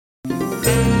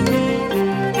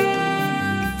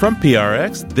From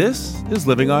PRX, this is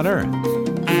Living on Earth.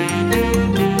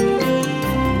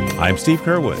 I'm Steve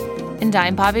Curwood. And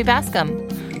I'm Bobby Bascom.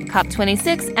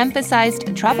 COP26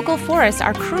 emphasized tropical forests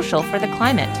are crucial for the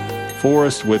climate.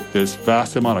 Forests with this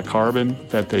vast amount of carbon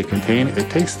that they contain, it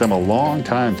takes them a long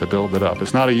time to build it up.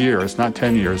 It's not a year, it's not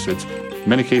 10 years, it's in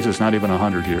many cases not even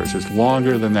 100 years. It's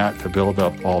longer than that to build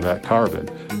up all that carbon.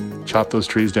 Chop those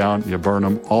trees down, you burn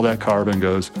them, all that carbon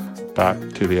goes back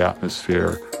to the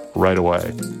atmosphere right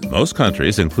away. Most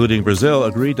countries, including Brazil,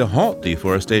 agreed to halt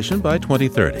deforestation by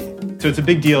 2030. So it's a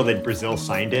big deal that Brazil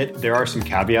signed it. There are some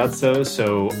caveats, though.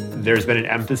 So there's been an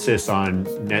emphasis on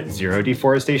net zero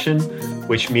deforestation,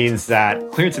 which means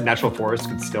that clearance of natural forests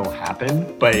could still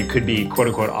happen, but it could be, quote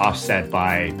unquote, offset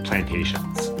by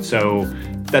plantations. So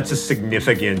that's a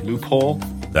significant loophole.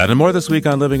 That and more this week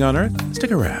on Living on Earth.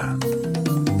 Stick around.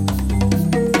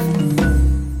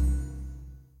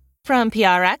 From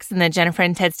PRX in the Jennifer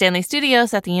and Ted Stanley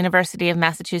studios at the University of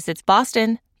Massachusetts,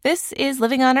 Boston, this is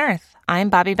Living on Earth. I'm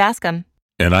Bobby Bascom.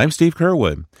 And I'm Steve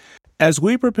Curwood. As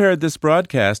we prepared this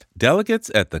broadcast, delegates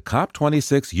at the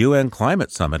COP26 UN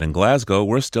Climate Summit in Glasgow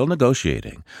were still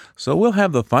negotiating, so we'll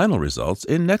have the final results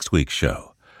in next week's show.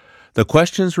 The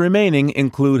questions remaining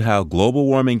include how global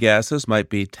warming gases might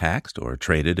be taxed or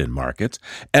traded in markets,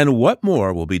 and what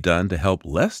more will be done to help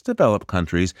less developed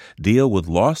countries deal with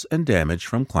loss and damage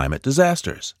from climate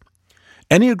disasters.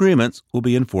 Any agreements will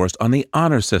be enforced on the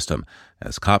honor system,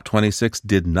 as COP26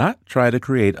 did not try to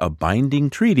create a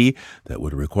binding treaty that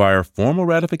would require formal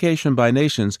ratification by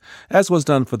nations, as was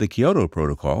done for the Kyoto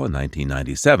Protocol in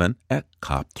 1997 at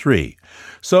COP3.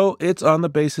 So it's on the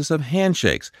basis of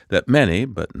handshakes that many,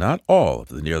 but not all, of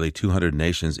the nearly 200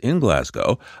 nations in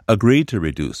Glasgow agreed to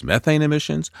reduce methane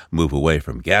emissions, move away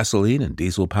from gasoline and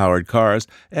diesel-powered cars,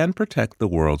 and protect the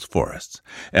world's forests.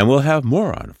 And we'll have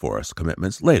more on forest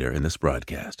commitments later in this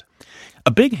broadcast. A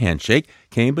big handshake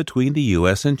came between the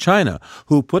U.S. and China,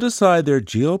 who put aside their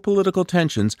geopolitical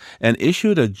tensions and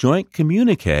issued a joint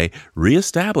communique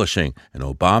reestablishing an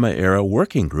Obama-era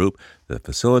working group that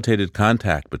facilitated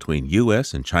contact between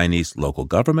U.S. and Chinese local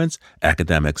governments,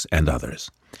 academics, and others.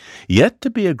 Yet to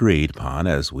be agreed upon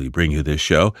as we bring you this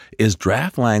show is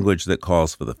draft language that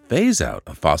calls for the phase-out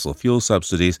of fossil fuel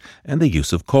subsidies and the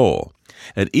use of coal.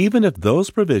 And even if those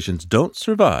provisions don't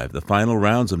survive the final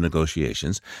rounds of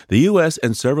negotiations, the U.S.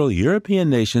 and several European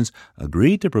nations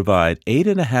agreed to provide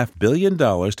 $8.5 billion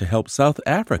to help South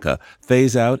Africa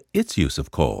phase out its use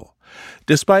of coal.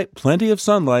 Despite plenty of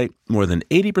sunlight, more than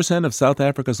 80% of South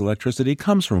Africa's electricity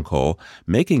comes from coal,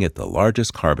 making it the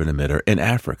largest carbon emitter in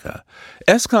Africa.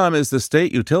 Eskom is the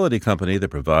state utility company that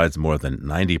provides more than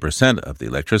 90% of the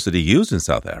electricity used in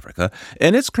South Africa,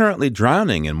 and it's currently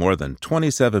drowning in more than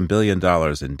 $27 billion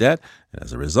in debt, and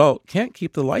as a result, can't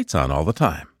keep the lights on all the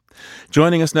time.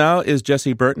 Joining us now is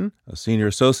Jesse Burton, a senior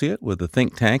associate with the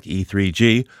think tank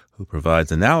E3G, who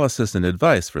provides analysis and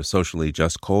advice for socially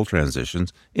just coal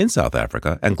transitions in South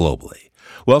Africa and globally.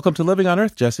 Welcome to Living on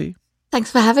Earth, Jesse.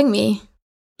 Thanks for having me.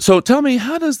 So tell me,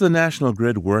 how does the national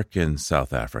grid work in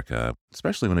South Africa,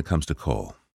 especially when it comes to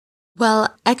coal?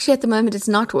 Well, actually, at the moment, it's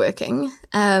not working.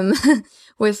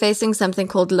 We're facing something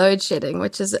called load shedding,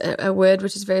 which is a word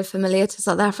which is very familiar to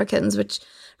South Africans, which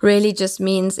really just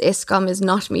means Eskom is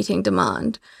not meeting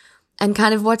demand. And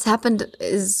kind of what's happened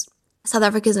is South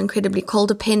Africa is incredibly coal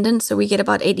dependent, so we get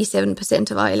about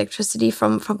 87% of our electricity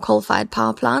from coal-fired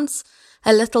power plants,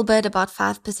 a little bit, about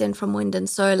 5% from wind and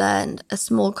solar, and a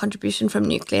small contribution from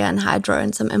nuclear and hydro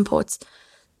and some imports.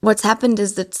 What's happened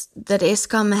is that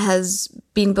Eskom has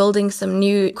been building some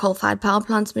new coal-fired power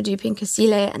plants, Medupi and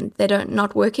Kusile, and they're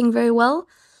not working very well.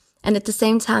 And at the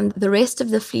same time, the rest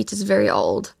of the fleet is very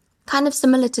old. Kind of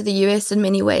similar to the US in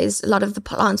many ways. A lot of the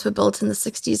plants were built in the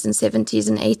 60s and 70s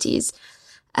and 80s.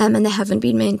 And they haven't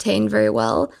been maintained very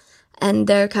well. And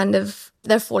they're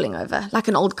falling over, like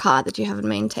an old car that you haven't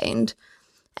maintained.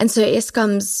 And so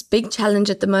Eskom's big challenge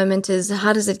at the moment is,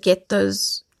 how does it get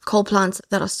those coal plants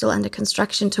that are still under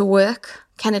construction to work?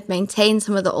 Can it maintain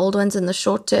some of the old ones in the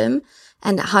short term?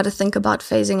 And how to think about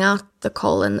phasing out the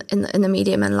coal in the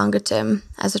medium and longer term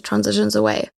as it transitions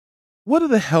away. What are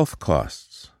the health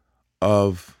costs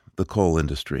of the coal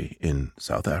industry in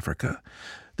South Africa?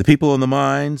 The people in the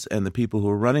mines and the people who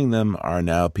are running them are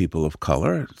now people of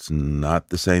color. It's not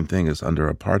the same thing as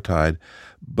under apartheid,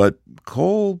 but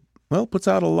coal, puts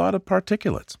out a lot of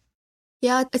particulates.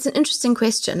 Yeah, it's an interesting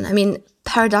question. I mean,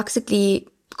 paradoxically,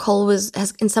 coal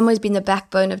has in some ways been the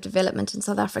backbone of development in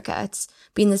South Africa. It's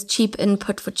been this cheap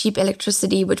input for cheap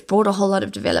electricity, which brought a whole lot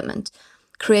of development,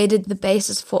 created the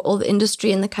basis for all the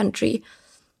industry in the country.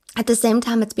 At the same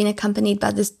time, it's been accompanied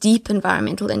by this deep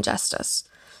environmental injustice.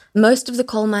 Most of the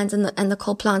coal mines and the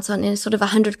coal plants are in a sort of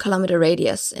 100-kilometer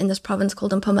radius in this province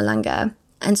called Mpumalanga.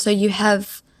 And so you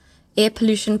have air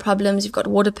pollution problems, you've got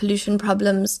water pollution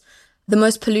problems. The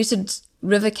most polluted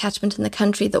river catchment in the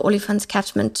country, the Olifants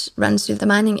catchment, runs through the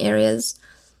mining areas.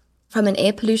 From an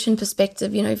air pollution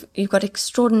perspective, you've got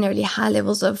extraordinarily high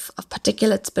levels of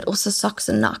particulates, but also SOx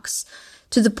and NOx,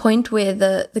 to the point where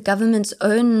the government's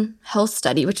own health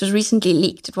study, which was recently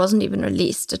leaked, it wasn't even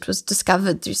released, it was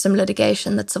discovered through some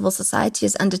litigation that civil society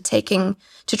is undertaking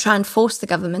to try and force the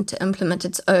government to implement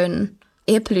its own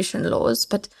air pollution laws.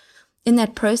 But in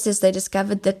that process, they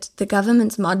discovered that the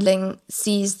government's modelling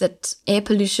sees that air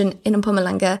pollution in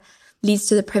Mpumalanga leads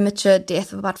to the premature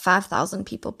death of about 5,000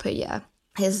 people per year.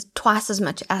 There's twice as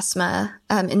much asthma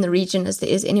in the region as there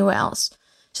is anywhere else.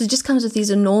 So it just comes with these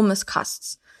enormous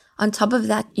costs. On top of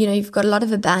that, you've got a lot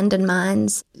of abandoned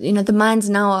mines. The mines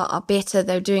now are better.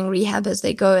 They're doing rehab as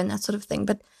they go and that sort of thing.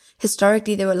 But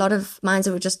historically, there were a lot of mines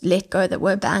that were just let go, that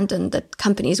were abandoned, that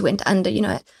companies went under,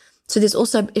 So there's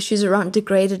also issues around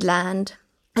degraded land.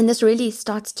 And this really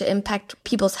starts to impact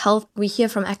people's health. We hear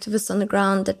from activists on the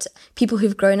ground that people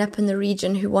who've grown up in the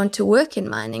region who want to work in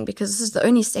mining, because this is the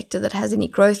only sector that has any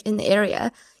growth in the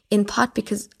area, in part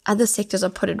because other sectors are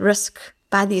put at risk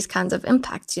by these kinds of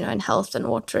impacts, in health and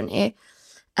water and air.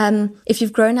 If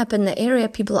you've grown up in the area,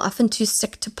 people are often too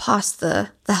sick to pass the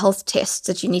health tests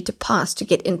that you need to pass to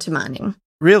get into mining.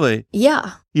 Really?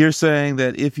 Yeah. You're saying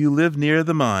that if you live near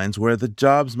the mines where the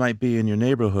jobs might be in your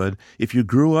neighborhood, if you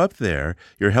grew up there,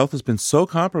 your health has been so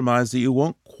compromised that you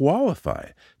won't qualify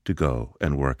to go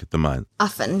and work at the mine.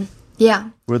 Often,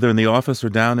 yeah. Whether in the office or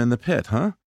down in the pit,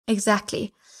 huh?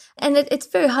 Exactly. And it's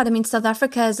very hard. South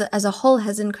Africa as a whole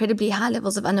has incredibly high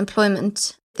levels of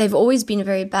unemployment. They've always been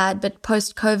very bad, but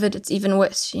post-COVID, it's even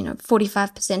worse.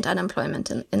 45%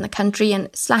 unemployment in the country and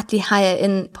slightly higher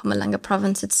in Mpumalanga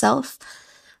province itself.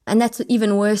 And that's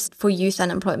even worse for youth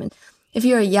unemployment. If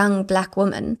you're a young black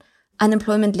woman,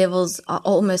 unemployment levels are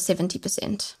almost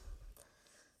 70%.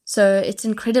 So it's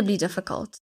incredibly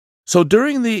difficult. So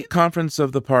during the Conference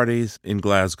of the Parties in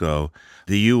Glasgow,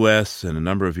 the U.S. and a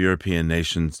number of European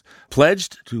nations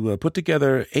pledged to put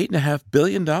together $8.5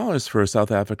 billion for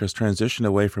South Africa's transition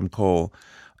away from coal.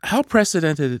 How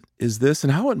precedented is this,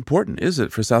 and how important is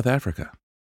it for South Africa?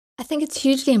 I think it's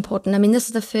hugely important. This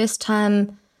is the first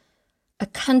time a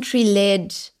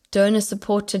country-led,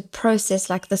 donor-supported process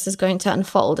like this is going to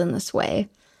unfold in this way.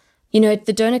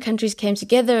 The donor countries came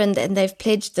together and they've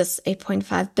pledged this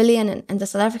 $8.5 billion, and the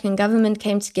South African government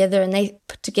came together and they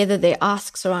put together their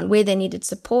asks around where they needed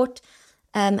support,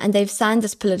 and they've signed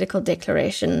this political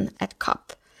declaration at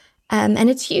COP. And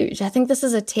it's huge. I think this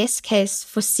is a test case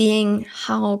for seeing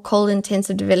how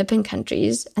coal-intensive developing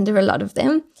countries, and there are a lot of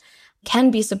them, can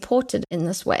be supported in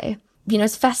this way.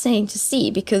 It's fascinating to see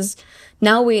because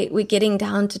now we're getting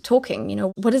down to talking,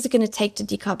 what is it going to take to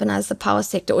decarbonize the power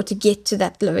sector or to get to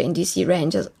that low NDC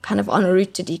range as kind of on a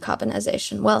route to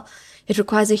decarbonization? Well, it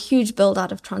requires a huge build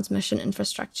out of transmission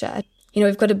infrastructure.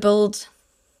 We've got to build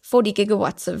 40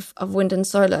 gigawatts of wind and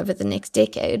solar over the next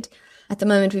decade. At the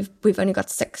moment, we've only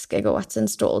got 6 gigawatts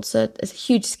installed, so it's a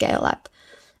huge scale up.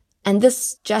 And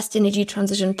this Just Energy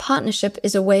Transition Partnership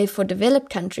is a way for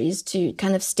developed countries to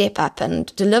kind of step up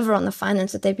and deliver on the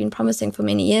finance that they've been promising for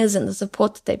many years and the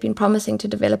support that they've been promising to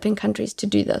developing countries to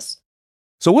do this.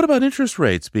 So what about interest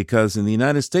rates? Because in the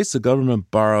United States, the government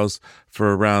borrows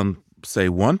for around, say,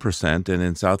 1%, and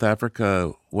in South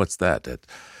Africa, what's that,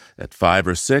 at 5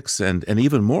 or 6, and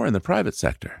even more in the private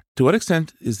sector. To what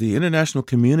extent is the international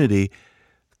community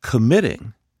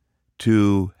committing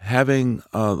to having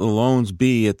the loans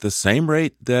be at the same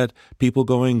rate that people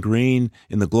going green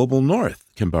in the global north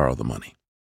can borrow the money?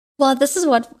 Well, this is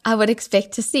what I would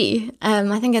expect to see.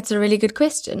 I think that's a really good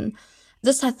question.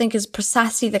 This, I think, is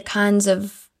precisely the kinds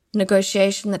of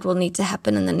negotiation that will need to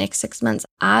happen in the next 6 months.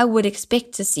 I would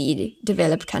expect to see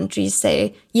developed countries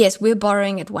say, yes, we're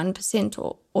borrowing at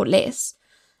 1% or less,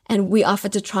 and we offer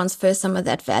to transfer some of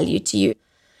that value to you.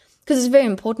 Because it's very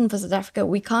important for South Africa.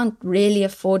 We can't really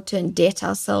afford to indebt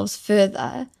ourselves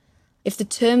further. If the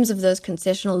terms of those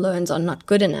concessional loans are not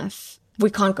good enough, we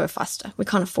can't go faster. We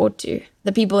can't afford to.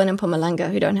 The people in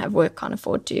Mpumalanga who don't have work can't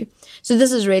afford to. So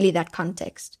this is really that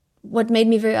context. What made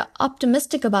me very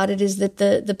optimistic about it is that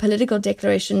the political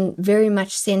declaration very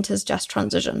much centers just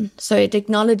transition. So it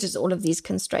acknowledges all of these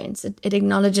constraints. It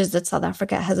acknowledges that South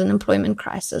Africa has an employment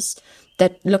crisis,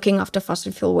 that looking after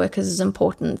fossil fuel workers is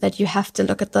important, that you have to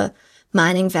look at the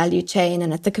mining value chain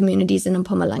and at the communities in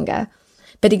Mpumalanga.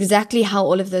 But exactly how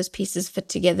all of those pieces fit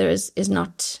together is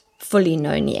not fully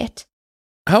known yet.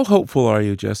 How hopeful are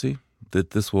you, Jessie,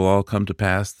 that this will all come to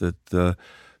pass, that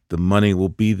the the money will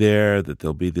be there, that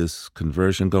there'll be this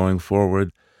conversion going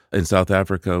forward in South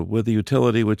Africa with a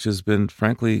utility which has been,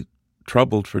 frankly,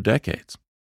 troubled for decades?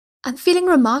 I'm feeling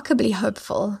remarkably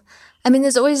hopeful. I mean,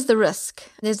 there's always the risk.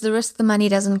 There's the risk the money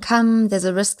doesn't come. There's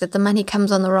a risk that the money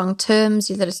comes on the wrong terms,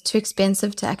 that it's too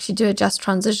expensive to actually do a just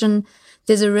transition.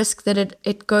 There's a risk that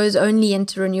it goes only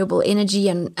into renewable energy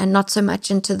and not so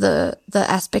much into the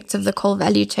aspects of the coal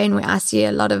value chain where I see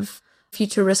a lot of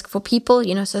future risk for people,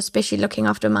 so especially looking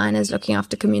after miners, looking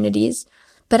after communities.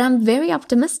 But I'm very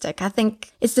optimistic. I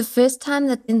think it's the first time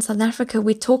that in South Africa,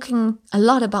 we're talking a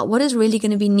lot about what is really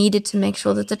going to be needed to make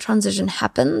sure that the transition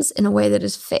happens in a way that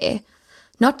is fair.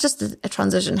 Not just that a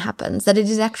transition happens, that it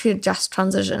is actually a just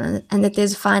transition and that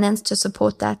there's finance to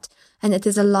support that and that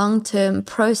there's a long-term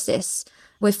process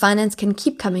where finance can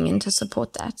keep coming in to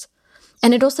support that.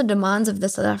 And it also demands of the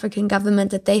South African government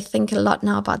that they think a lot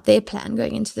now about their plan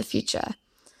going into the future.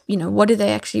 What do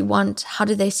they actually want? How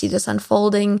do they see this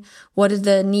unfolding? What are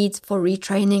the needs for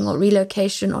retraining or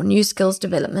relocation or new skills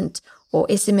development or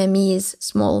SMMEs,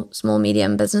 small,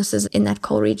 medium businesses in that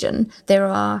coal region? There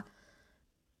are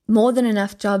more than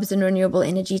enough jobs in renewable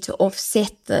energy to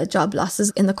offset the job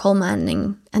losses in the coal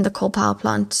mining and the coal power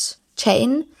plant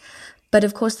chain. But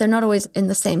of course, they're not always in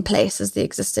the same place as the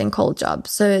existing coal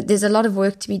jobs. So there's a lot of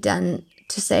work to be done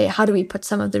to say, how do we put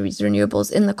some of these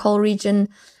renewables in the coal region?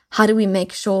 How do we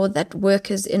make sure that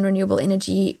workers in renewable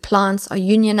energy plants are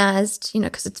unionized,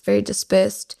 because it's very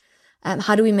dispersed?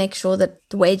 How do we make sure that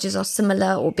the wages are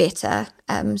similar or better,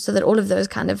 so that all of those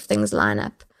kind of things line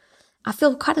up? I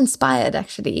feel quite inspired,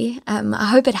 actually. I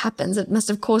hope it happens. It must,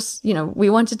 of course, we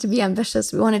want it to be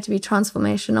ambitious. We want it to be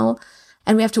transformational,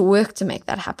 and we have to work to make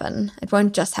that happen. It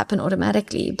won't just happen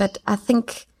automatically, but I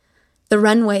think the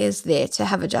runway is there to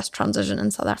have a just transition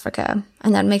in South Africa,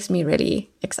 and that makes me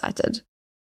really excited.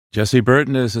 Jessie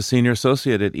Burton is a senior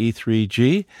associate at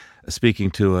E3G,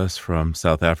 speaking to us from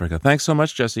South Africa. Thanks so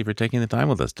much, Jessie, for taking the time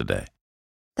with us today.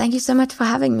 Thank you so much for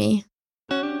having me.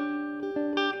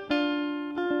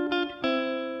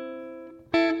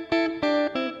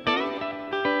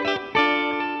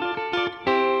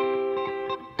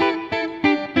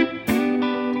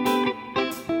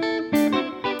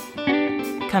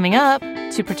 Coming up,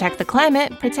 to protect the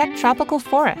climate, protect tropical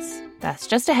forests. That's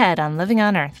just ahead on Living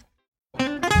on Earth.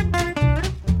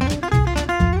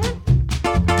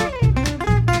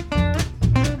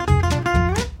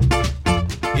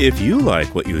 If you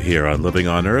like what you hear on Living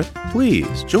on Earth,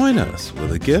 please join us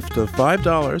with a gift of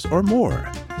 $5 or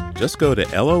more. Just go to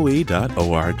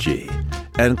LOE.org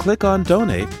and click on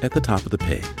Donate at the top of the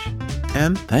page.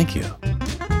 And thank you.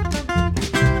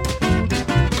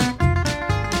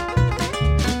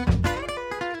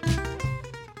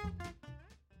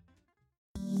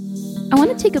 I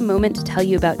want to take a moment to tell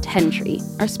you about Tentree,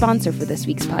 our sponsor for this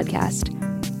week's podcast.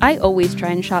 I always try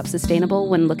and shop sustainable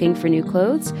when looking for new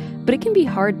clothes, but it can be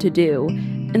hard to do,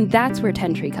 and that's where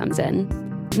Tentree comes in.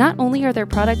 Not only are their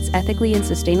products ethically and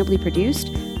sustainably produced,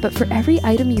 but for every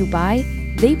item you buy,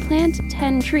 they plant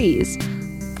 10 trees.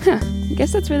 I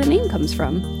guess that's where the name comes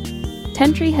from.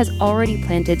 Tentree has already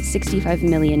planted 65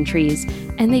 million trees,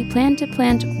 and they plan to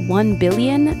plant 1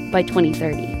 billion by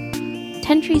 2030.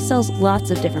 Tentree sells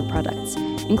lots of different products,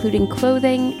 including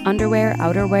clothing, underwear,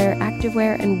 outerwear,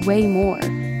 activewear, and way more.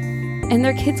 And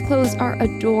their kids' clothes are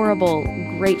adorable,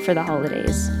 great for the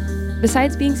holidays.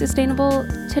 Besides being sustainable,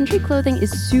 Tentree clothing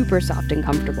is super soft and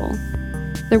comfortable.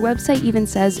 Their website even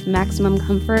says maximum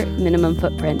comfort, minimum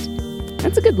footprint.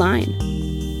 That's a good line.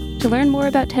 To learn more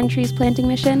about Tentree's planting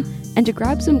mission and to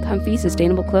grab some comfy,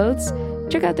 sustainable clothes,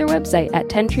 check out their website at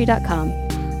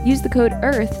tentree.com. Use the code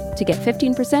EARTH to get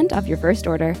 15% off your first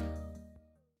order.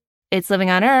 It's Living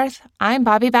on Earth. I'm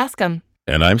Bobby Bascom.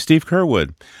 And I'm Steve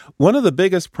Curwood. One of the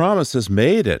biggest promises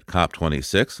made at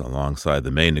COP26, alongside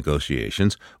the main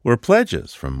negotiations, were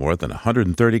pledges from more than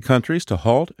 130 countries to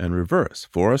halt and reverse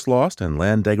forest loss and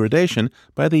land degradation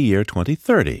by the year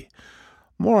 2030.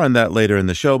 More on that later in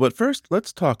the show, but first,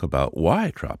 let's talk about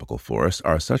why tropical forests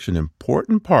are such an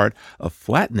important part of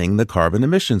flattening the carbon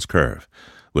emissions curve.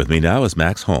 With me now is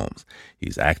Max Holmes.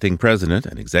 He's acting president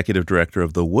and executive director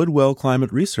of the Woodwell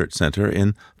Climate Research Center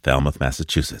in Falmouth,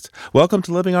 Massachusetts. Welcome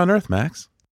to Living on Earth, Max.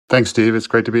 Thanks, Steve. It's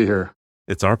great to be here.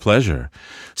 It's our pleasure.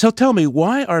 So tell me,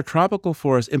 why are tropical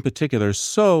forests in particular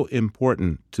so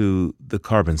important to the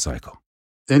carbon cycle?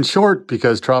 In short,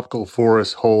 because tropical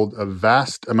forests hold a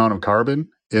vast amount of carbon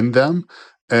in them.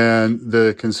 And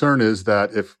the concern is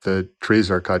that if the trees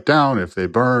are cut down, if they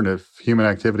burn, if human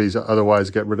activities otherwise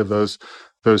get rid of those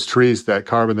trees, that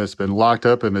carbon that's been locked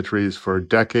up in the trees for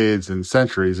decades and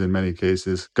centuries in many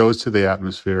cases goes to the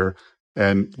atmosphere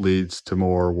and leads to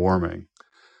more warming.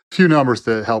 Few numbers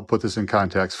to help put this in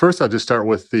context. First, I'll just start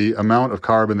with the amount of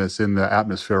carbon that's in the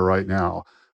atmosphere right now.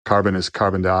 Carbon is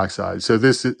carbon dioxide. So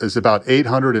this is about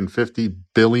 850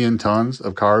 billion tons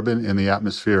of carbon in the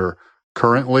atmosphere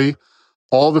currently.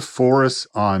 All the forests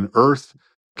on Earth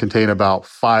contain about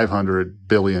 500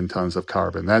 billion tons of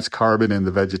carbon. That's carbon in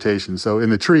the vegetation. So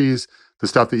in the trees, the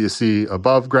stuff that you see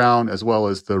above ground as well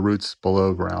as the roots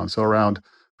below ground. So around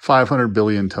 500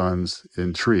 billion tons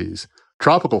in trees.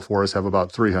 Tropical forests have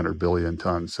about 300 billion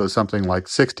tons. So something like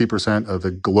 60% of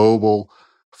the global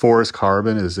forest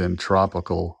carbon is in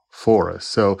tropical forests.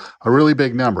 So a really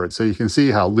big number. So you can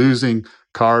see how losing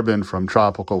carbon from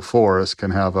tropical forests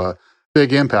can have a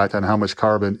big impact on how much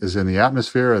carbon is in the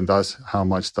atmosphere and thus how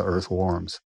much the Earth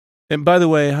warms. And by the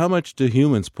way, how much do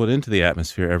humans put into the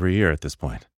atmosphere every year at this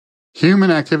point?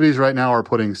 Human activities right now are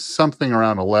putting something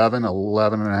around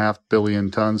 11.5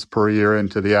 billion tons per year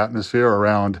into the atmosphere,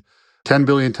 around 10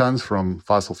 billion tons from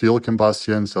fossil fuel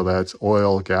combustion. So that's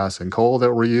oil, gas, and coal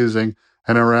that we're using,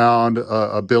 and around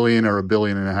a billion or 1.5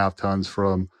 billion tons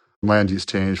from land use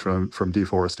change from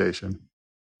deforestation.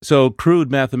 So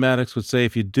crude mathematics would say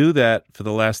if you do that for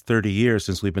the last 30 years,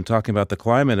 since we've been talking about the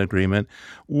climate agreement,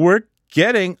 we're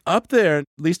getting up there, at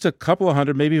least a couple of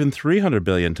hundred, maybe even 300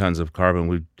 billion tons of carbon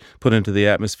we put into the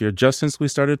atmosphere just since we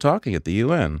started talking at the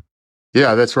UN.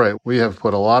 Yeah, that's right. We have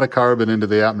put a lot of carbon into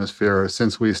the atmosphere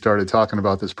since we started talking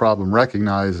about this problem,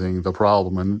 recognizing the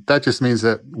problem. And that just means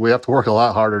that we have to work a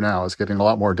lot harder now. It's getting a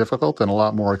lot more difficult and a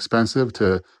lot more expensive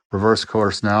to reverse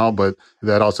course now, but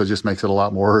that also just makes it a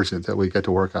lot more urgent that we get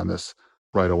to work on this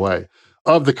right away.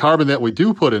 Of the carbon that we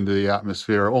do put into the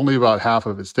atmosphere, only about half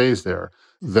of it stays there.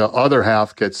 The other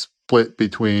half gets split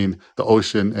between the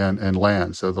ocean and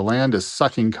land. So the land is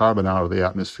sucking carbon out of the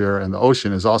atmosphere, and the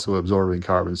ocean is also absorbing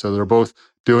carbon. So they're both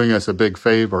doing us a big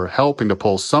favor, helping to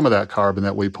pull some of that carbon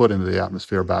that we put into the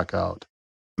atmosphere back out.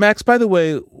 Max, by the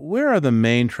way, where are the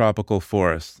main tropical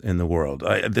forests in the world?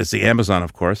 There's the Amazon,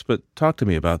 of course, but talk to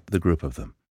me about the group of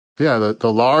them. Yeah,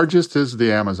 the largest is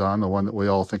the Amazon, the one that we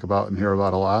all think about and hear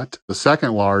about a lot. The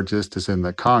second largest is in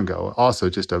the Congo, also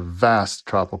just a vast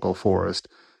tropical forest.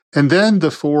 And then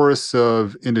the forests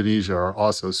of Indonesia are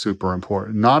also super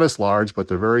important. Not as large, but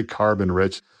they're very carbon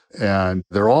rich, and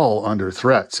they're all under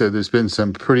threat. So there's been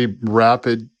some pretty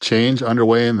rapid change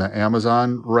underway in the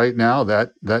Amazon right now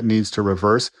that needs to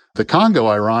reverse. The Congo,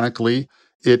 ironically,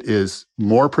 it is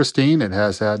more pristine. It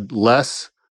has had less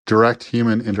direct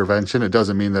human intervention. It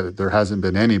doesn't mean that there hasn't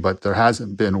been any, but there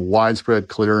hasn't been widespread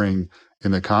clearing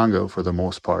in the Congo for the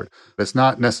most part. It's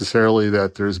not necessarily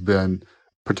that there's been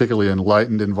particularly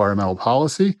enlightened environmental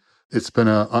policy. It's been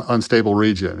an unstable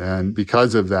region. And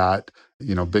because of that,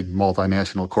 big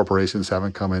multinational corporations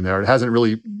haven't come in there. It hasn't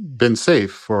really been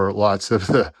safe for lots of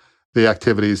the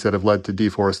activities that have led to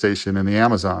deforestation in the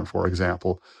Amazon, for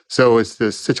example. So it's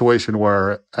this situation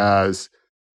where as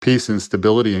peace and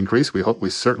stability increase, we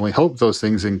certainly hope those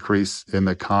things increase in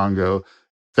the Congo.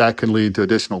 That can lead to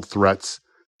additional threats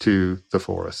to the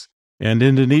forests. And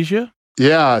Indonesia?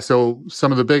 Yeah, so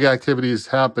some of the big activities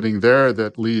happening there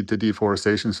that lead to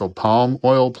deforestation. So palm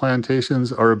oil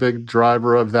plantations are a big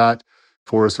driver of that.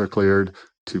 Forests are cleared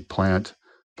to plant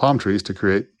palm trees to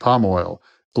create palm oil.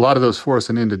 A lot of those forests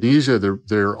in Indonesia,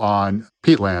 they're on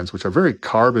peatlands, which are very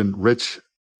carbon-rich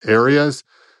areas.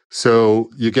 So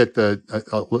you get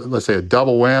let's say a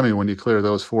double whammy when you clear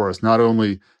those forests. Not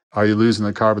only are you losing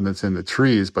the carbon that's in the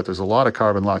trees, but there's a lot of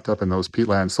carbon locked up in those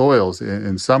peatland soils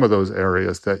in some of those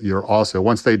areas that you're also,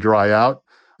 once they dry out,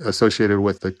 associated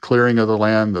with the clearing of the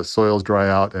land, the soils dry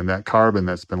out, and that carbon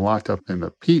that's been locked up in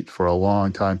the peat for a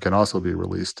long time can also be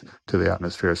released to the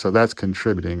atmosphere. So that's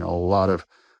contributing a lot of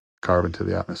carbon to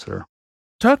the atmosphere.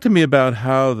 Talk to me about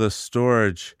how the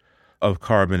storage of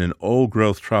carbon in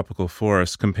old-growth tropical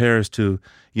forests compares to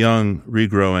young,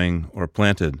 regrowing, or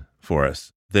planted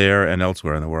forests there and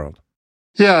elsewhere in the world.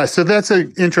 Yeah, so that's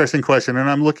an interesting question. And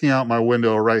I'm looking out my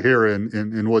window right here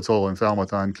in Woods Hole in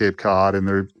Falmouth on Cape Cod, and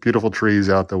there are beautiful trees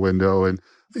out the window. And,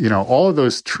 all of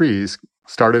those trees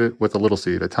started with a little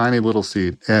seed, a tiny little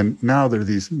seed. And now they're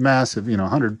these massive,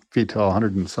 100 feet tall,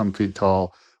 100 and some feet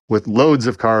tall, with loads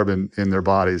of carbon in their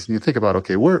bodies. And you think about,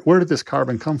 okay, where did this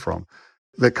carbon come from?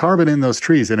 The carbon in those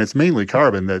trees, and it's mainly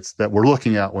carbon that we're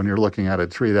looking at when you're looking at a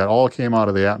tree, that all came out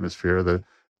of the atmosphere.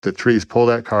 The trees pull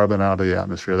that carbon out of the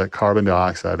atmosphere, that carbon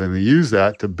dioxide, and they use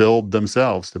that to build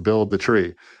themselves, to build the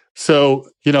tree. So,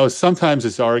 sometimes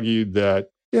it's argued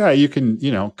that, you can,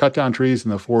 cut down trees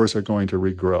and the forests are going to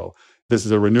regrow. This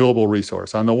is a renewable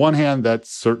resource. On the one hand,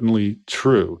 that's certainly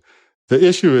true. The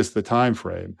issue is the time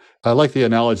frame. I like the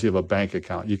analogy of a bank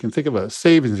account. You can think of a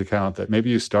savings account that maybe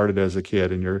you started as a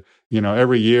kid and you're,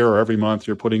 every year or every month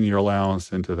you're putting your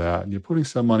allowance into that and you're putting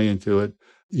some money into it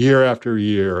year after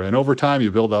year. And over time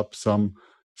you build up some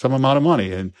amount of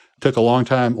money. And it took a long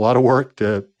time, a lot of work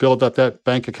to build up that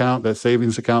bank account, that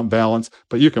savings account balance,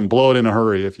 but you can blow it in a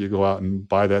hurry if you go out and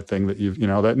buy that thing that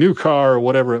that new car or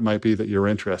whatever it might be that you're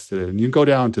interested in. You can go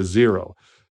down to zero.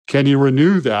 Can you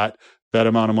renew that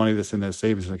amount of money that's in that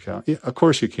savings account? Yeah, of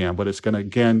course you can, but it's going to,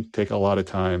 again, take a lot of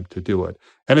time to do it.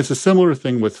 And it's a similar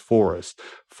thing with forests.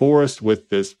 Forests, with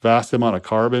this vast amount of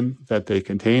carbon that they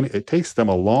contain, it takes them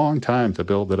a long time to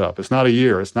build it up. It's not a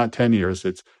year. It's not 10 years.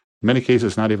 It's, in many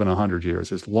cases, not even 100 years.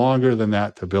 It's longer than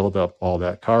that to build up all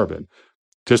that carbon.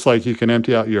 Just like you can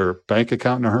empty out your bank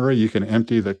account in a hurry, you can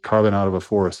empty the carbon out of a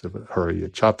forest in a hurry. You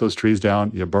chop those trees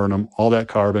down, you burn them, all that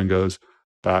carbon goes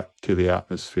back to the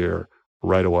atmosphere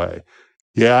right away.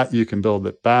 Yeah, you can build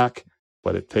it back,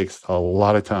 but it takes a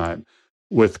lot of time.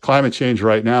 With climate change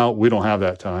right now, we don't have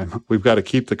that time. We've got to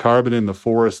keep the carbon in the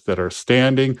forests that are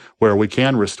standing. Where we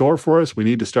can restore forests, we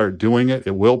need to start doing it.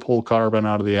 It will pull carbon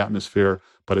out of the atmosphere,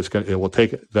 but it will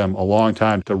take them a long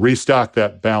time to restock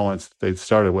that balance they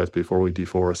started with before we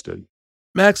deforested.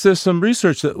 Max, there's some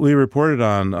research that we reported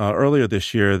on earlier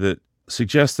this year that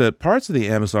suggests that parts of the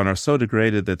Amazon are so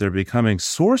degraded that they're becoming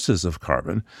sources of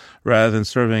carbon rather than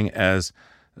serving as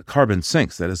carbon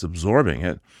sinks, that is, absorbing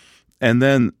it. And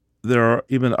then there are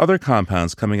even other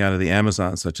compounds coming out of the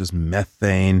Amazon, such as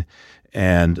methane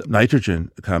and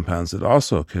nitrogen compounds that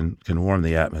also can warm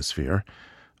the atmosphere.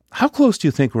 How close do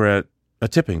you think we're at a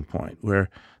tipping point where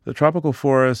the tropical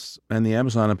forests and the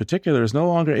Amazon in particular is no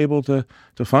longer able to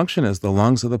function as the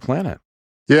lungs of the planet?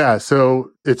 Yeah,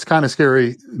 so it's kind of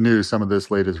scary news, some of this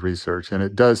latest research, and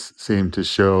it does seem to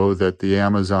show that the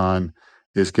Amazon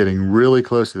is getting really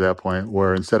close to that point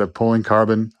where instead of pulling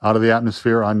carbon out of the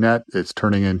atmosphere on net, it's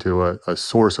turning into a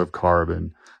source of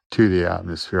carbon to the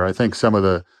atmosphere. I think some of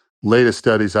the latest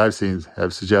studies I've seen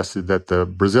have suggested that the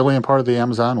Brazilian part of the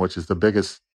Amazon, which is the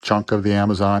biggest chunk of the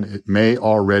Amazon, it may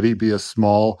already be a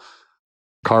small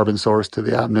carbon source to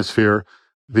the atmosphere.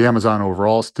 The Amazon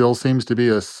overall still seems to be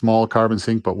a small carbon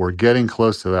sink, but we're getting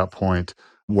close to that point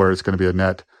where it's going to be a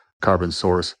net carbon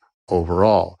source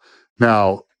overall.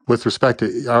 Now, with respect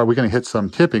to, are we going to hit some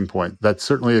tipping point? That's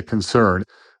certainly a concern.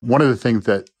 One of the things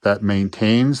that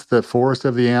maintains the forest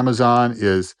of the Amazon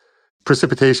is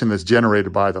precipitation that's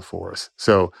generated by the forest.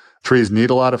 So trees need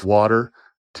a lot of water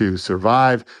to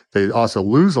survive. They also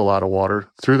lose a lot of water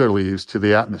through their leaves to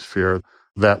the atmosphere.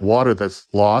 That water that's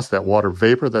lost, that water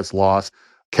vapor that's lost,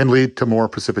 can lead to more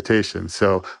precipitation.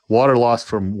 So water lost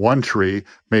from one tree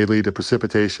may lead to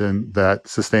precipitation that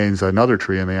sustains another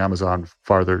tree in the Amazon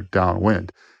farther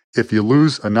downwind. If you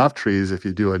lose enough trees, if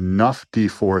you do enough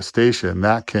deforestation,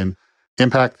 that can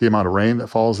impact the amount of rain that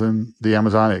falls in the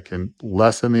Amazon. It can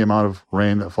lessen the amount of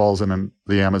rain that falls in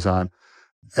the Amazon.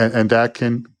 And that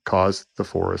can cause the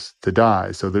forest to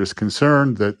die. So there's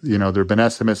concern that, there have been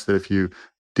estimates that if you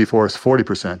deforest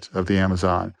 40% of the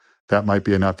Amazon, that might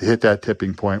be enough to hit that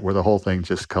tipping point where the whole thing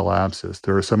just collapses.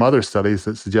 There are some other studies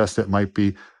that suggest it might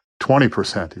be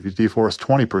 20%. If you deforest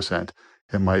 20%,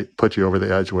 it might put you over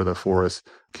the edge where the forest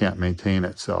can't maintain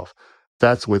itself.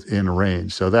 That's within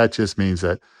range. So that just means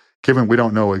that given we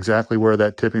don't know exactly where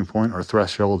that tipping point or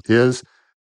threshold is,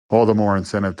 all the more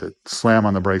incentive to slam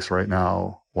on the brakes right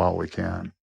now while we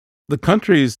can. The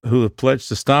countries who have pledged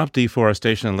to stop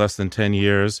deforestation in less than 10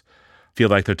 years feel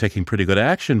like they're taking pretty good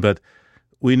action, but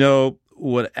we know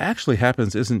what actually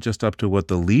happens isn't just up to what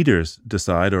the leaders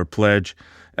decide or pledge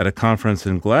at a conference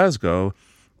in Glasgow.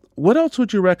 What else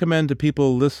would you recommend to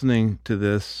people listening to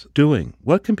this doing?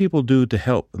 What can people do to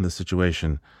help in the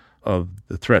situation of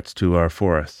the threats to our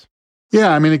forests?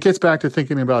 Yeah, it gets back to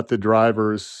thinking about the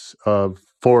drivers of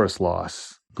forest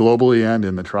loss, globally and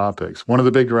in the tropics. One of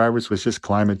the big drivers was just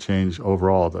climate change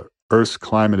overall. The Earth's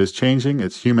climate is changing.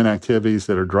 It's human activities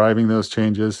that are driving those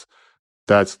changes.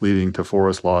 That's leading to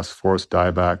forest loss, forest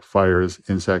dieback, fires,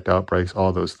 insect outbreaks,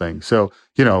 all those things. So,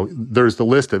 there's the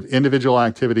list of individual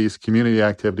activities, community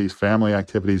activities, family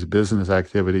activities, business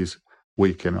activities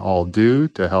we can all do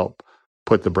to help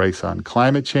put the brakes on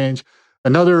climate change.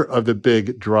 Another of the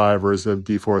big drivers of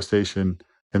deforestation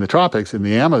in the tropics, in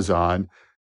the Amazon,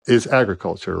 is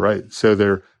agriculture, right? So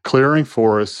they're clearing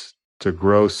forests to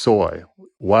grow soy.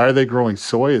 Why are they growing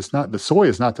soy? The soy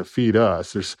is not to feed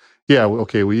us.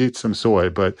 We eat some soy,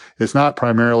 but it's not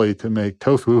primarily to make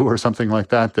tofu or something like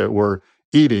that we're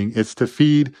eating. It's to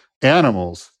feed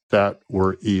animals that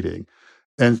we're eating.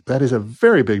 And that is a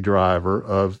very big driver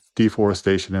of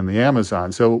deforestation in the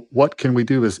Amazon. So what can we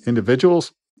do as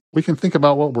individuals? we can think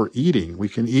about what we're eating. We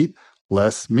can eat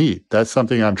less meat. That's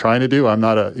something I'm trying to do.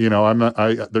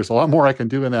 There's a lot more I can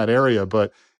do in that area,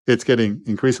 but it's getting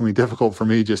increasingly difficult for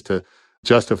me just to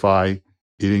justify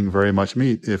eating very much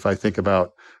meat if I think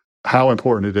about how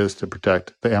important it is to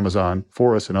protect the Amazon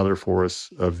forest and other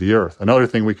forests of the earth. Another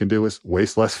thing we can do is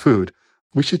waste less food.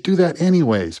 We should do that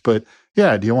anyways. But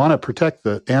yeah, do you want to protect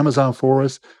the Amazon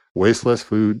forest, waste less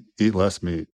food, eat less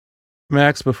meat?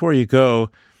 Max, before you go,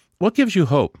 what gives you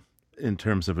hope in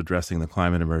terms of addressing the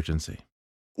climate emergency?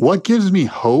 What gives me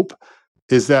hope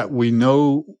is that we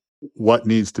know what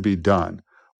needs to be done.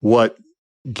 What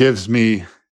gives me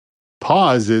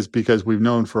pause is because we've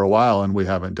known for a while and we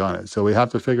haven't done it. So we have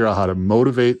to figure out how to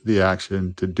motivate the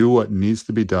action to do what needs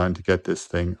to be done to get this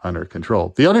thing under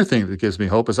control. The other thing that gives me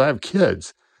hope is I have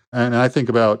kids and I think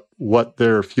about what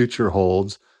their future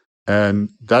holds.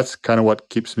 And that's kind of what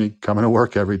keeps me coming to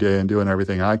work every day and doing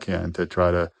everything I can to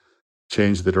try to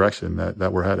change the direction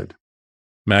that we're headed.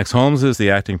 Max Holmes is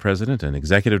the acting president and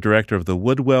executive director of the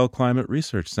Woodwell Climate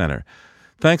Research Center.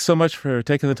 Thanks so much for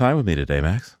taking the time with me today,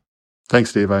 Max.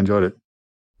 Thanks, Steve. I enjoyed it.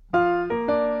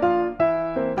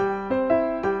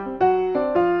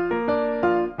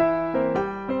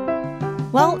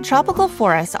 Well, tropical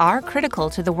forests are critical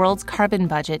to the world's carbon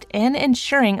budget and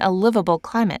ensuring a livable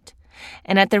climate.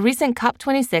 And at the recent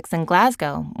COP26 in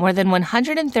Glasgow, more than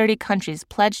 130 countries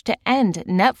pledged to end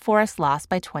net forest loss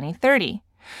by 2030.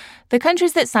 The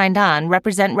countries that signed on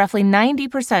represent roughly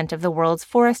 90% of the world's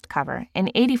forest cover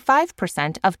and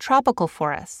 85% of tropical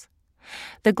forests.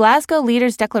 The Glasgow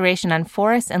Leaders' Declaration on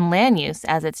Forests and Land Use,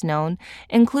 as it's known,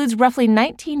 includes roughly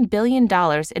 $19 billion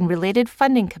in related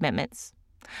funding commitments.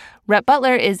 Rhett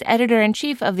Butler is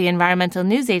editor-in-chief of the environmental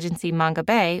news agency Manga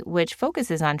Bay, which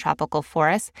focuses on tropical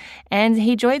forests, and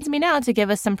he joins me now to give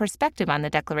us some perspective on the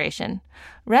declaration.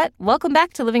 Rhett, welcome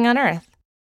back to Living on Earth.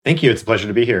 Thank you. It's a pleasure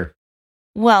to be here.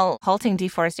 Well, halting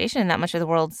deforestation in that much of the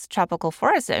world's tropical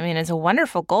forests, is a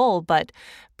wonderful goal, but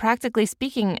practically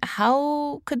speaking,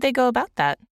 how could they go about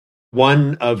that?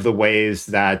 One of the ways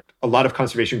that a lot of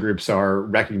conservation groups are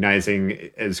recognizing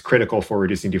as critical for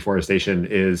reducing deforestation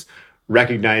is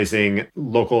recognizing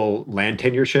local land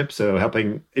tenureship, so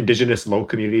helping indigenous local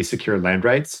communities secure land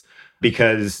rights,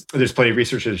 because there's plenty of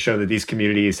research that show that these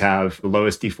communities have the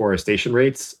lowest deforestation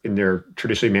rates in their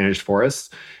traditionally managed forests.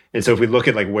 And so if we look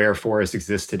at where forests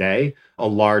exist today, a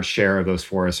large share of those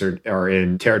forests are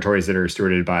in territories that are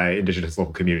stewarded by indigenous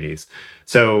local communities.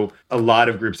 So a lot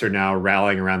of groups are now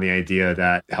rallying around the idea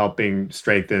that helping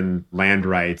strengthen land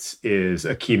rights is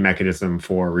a key mechanism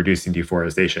for reducing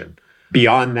deforestation.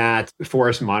 Beyond that,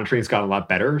 forest monitoring has gotten a lot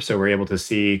better. So we're able to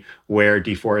see where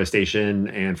deforestation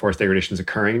and forest degradation is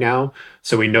occurring now.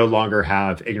 So we no longer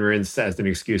have ignorance as an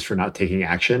excuse for not taking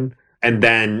action. And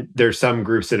then there's some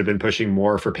groups that have been pushing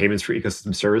more for payments for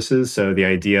ecosystem services. So the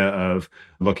idea of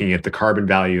looking at the carbon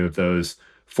value of those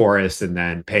forests and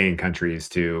then paying countries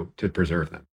to preserve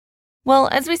them. Well,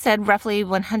 as we said, roughly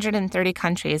 130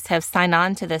 countries have signed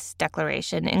on to this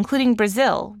declaration, including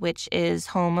Brazil, which is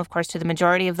home, of course, to the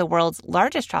majority of the world's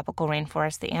largest tropical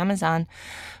rainforest, the Amazon.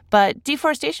 But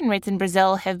deforestation rates in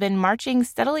Brazil have been marching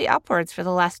steadily upwards for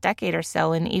the last decade or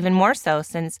so, and even more so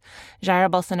since Jair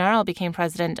Bolsonaro became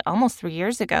president almost 3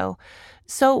 years ago.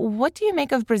 So what do you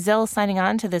make of Brazil signing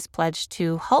on to this pledge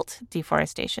to halt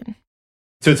deforestation?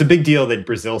 So it's a big deal that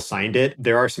Brazil signed it.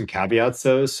 There are some caveats,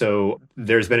 though. So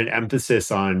there's been an emphasis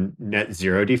on net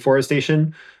zero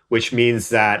deforestation, which means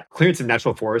that clearance of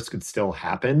natural forests could still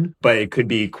happen, but it could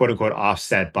be, quote unquote,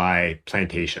 offset by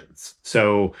plantations.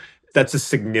 So that's a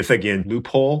significant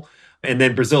loophole. And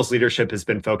then Brazil's leadership has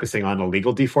been focusing on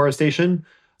illegal deforestation.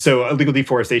 So illegal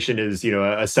deforestation is,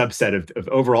 a subset of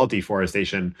overall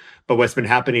deforestation. But what's been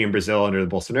happening in Brazil under the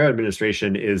Bolsonaro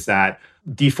administration is that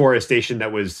deforestation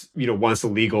that was, once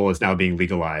illegal is now being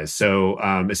legalized. So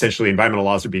essentially, environmental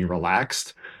laws are being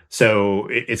relaxed. So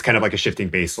it's kind of like a shifting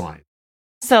baseline.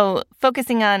 So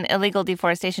focusing on illegal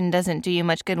deforestation doesn't do you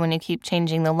much good when you keep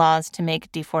changing the laws to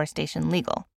make deforestation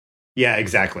legal. Yeah,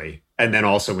 exactly. And then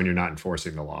also when you're not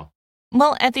enforcing the law.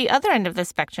 Well, at the other end of the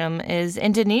spectrum is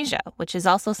Indonesia, which has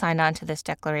also signed on to this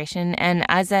declaration. And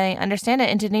as I understand it,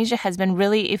 Indonesia has been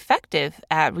really effective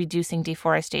at reducing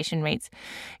deforestation rates.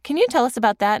 Can you tell us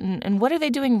about that and what are they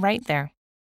doing right there?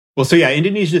 Well, so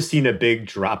Indonesia's seen a big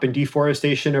drop in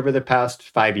deforestation over the past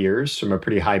 5 years from a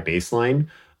pretty high baseline.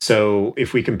 So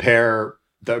if we compare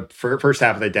the first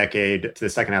half of the decade to the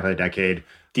second half of the decade,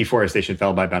 deforestation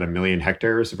fell by about 1 million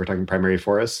hectares if we're talking primary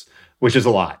forests, which is a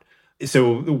lot.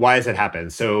 So why does that happen?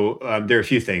 So there are a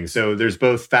few things. So there's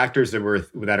both factors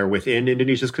that are within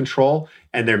Indonesia's control,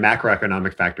 and there are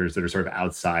macroeconomic factors that are sort of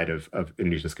outside of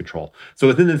Indonesia's control. So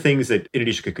within the things that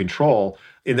Indonesia could control,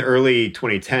 in the early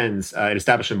 2010s, it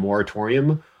established a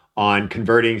moratorium on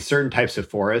converting certain types of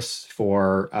forests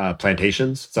for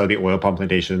plantations, so the oil palm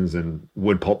plantations and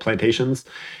wood pulp plantations.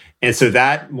 And so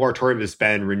that moratorium has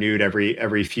been renewed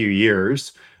every few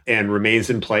years and remains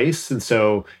in place. And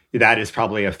so that is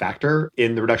probably a factor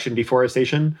in the reduction in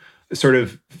deforestation. Sort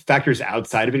of factors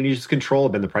outside of Indonesia's control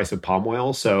have been the price of palm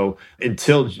oil. So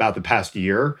until about the past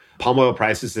year, palm oil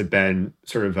prices have been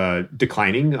sort of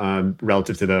declining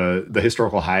relative to the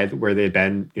historical high where they had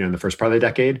been, in the first part of the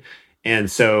decade.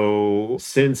 And so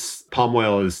since palm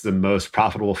oil is the most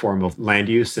profitable form of land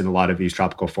use in a lot of these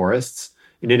tropical forests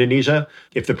in Indonesia,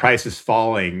 if the price is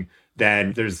falling,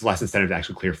 then there's less incentive to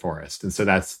actually clear forest. And so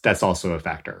that's also a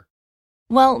factor.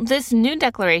 Well, this new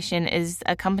declaration is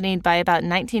accompanied by about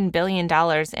 $19 billion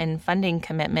in funding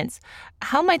commitments.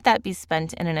 How might that be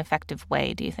spent in an effective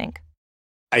way, do you think?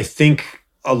 I think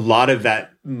a lot of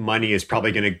that money is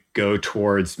probably going to go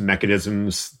towards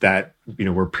mechanisms that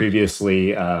were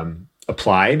previously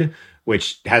applied,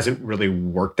 which hasn't really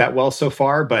worked that well so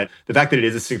far. But the fact that it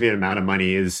is a significant amount of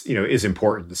money is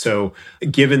important. So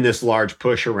given this large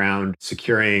push around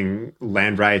securing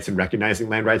land rights and recognizing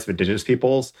land rights of indigenous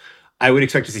peoples, I would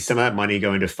expect to see some of that money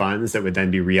go into funds that would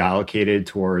then be reallocated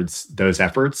towards those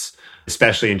efforts,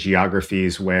 especially in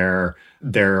geographies where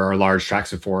there are large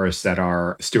tracts of forests that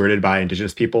are stewarded by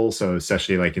indigenous people. So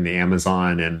especially like in the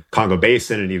Amazon and Congo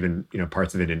Basin and even,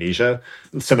 parts of Indonesia.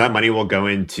 Some of that money will go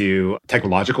into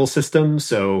technological systems.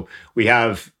 So we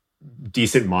have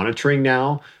decent monitoring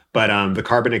now, but the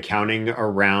carbon accounting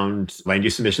around land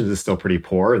use emissions is still pretty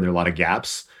poor, and there are a lot of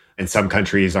gaps. And some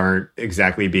countries aren't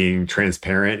exactly being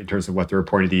transparent in terms of what they're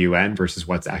reporting to the UN versus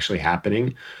what's actually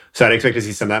happening. So I'd expect to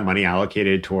see some of that money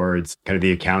allocated towards kind of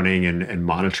the accounting and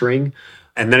monitoring.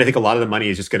 And then I think a lot of the money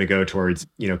is just going to go towards,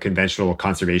 conventional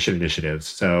conservation initiatives.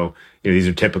 So, these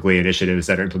are typically initiatives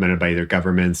that are implemented by either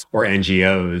governments or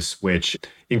NGOs, which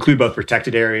include both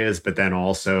protected areas, but then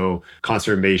also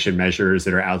conservation measures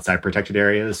that are outside protected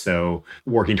areas. So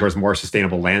working towards more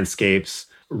sustainable landscapes,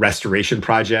 restoration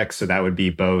projects. So that would be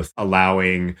both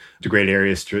allowing degraded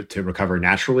areas to recover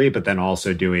naturally, but then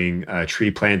also doing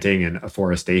tree planting and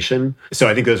afforestation. So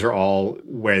I think those are all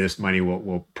where this money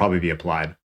will probably be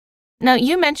applied. Now,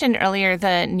 you mentioned earlier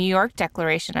the New York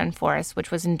Declaration on Forests,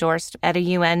 which was endorsed at a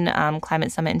UN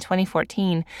climate summit in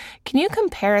 2014. Can you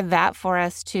compare that for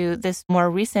us to this more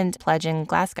recent pledge in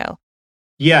Glasgow?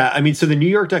 Yeah, so the New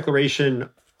York Declaration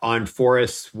on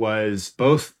forests was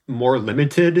both more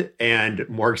limited and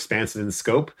more expansive in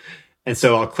scope. And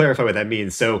so I'll clarify what that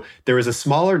means. So there was a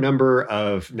smaller number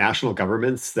of national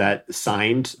governments that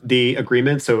signed the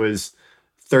agreement. So it was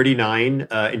 39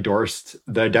 endorsed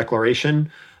the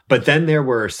declaration. But then there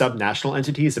were subnational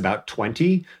entities, about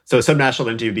 20. So a subnational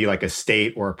entity would be like a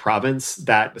state or a province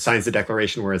that signs the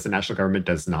declaration, whereas the national government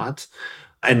does not.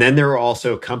 And then there were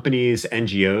also companies,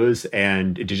 NGOs,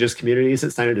 and indigenous communities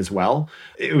that signed it as well.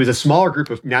 It was a smaller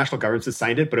group of national governments that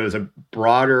signed it, but it was a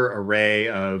broader array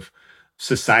of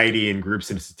society and groups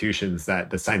and institutions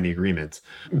that signed the agreement.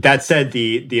 That said,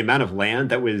 the amount of land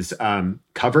that was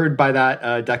covered by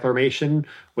that declaration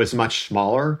was much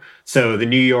smaller. So the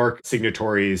New York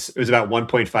signatories, it was about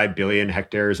 1.5 billion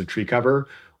hectares of tree cover,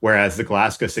 whereas the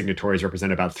Glasgow signatories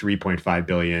represent about 3.5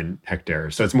 billion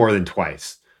hectares. So it's more than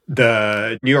twice.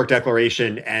 The New York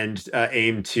Declaration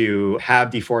aimed to have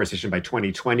deforestation by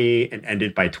 2020 and end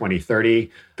it by 2030.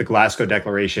 The Glasgow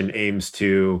Declaration aims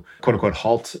to, quote unquote,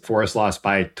 halt forest loss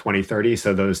by 2030.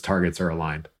 So those targets are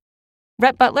aligned.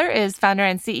 Rhett Butler is founder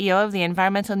and CEO of the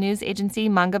environmental news agency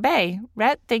Manga Bay.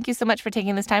 Rhett, thank you so much for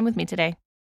taking this time with me today.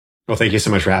 Well, thank you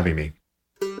so much for having me.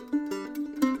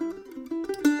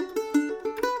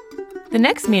 The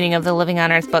next meeting of the Living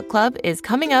on Earth Book Club is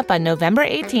coming up on November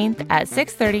 18th at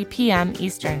 6:30 p.m.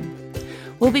 Eastern.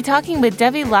 We'll be talking with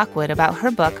Devi Lockwood about her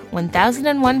book,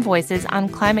 1001 Voices on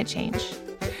Climate Change.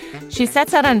 She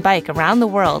sets out on bike around the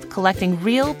world collecting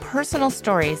real personal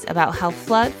stories about how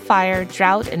flood, fire,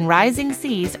 drought, and rising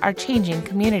seas are changing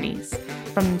communities.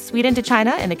 From Sweden to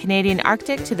China and the Canadian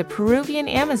Arctic to the Peruvian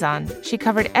Amazon, she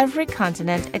covered every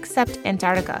continent except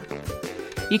Antarctica.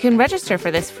 You can register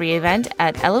for this free event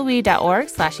at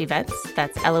loe.org/events.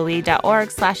 That's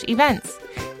loe.org/events.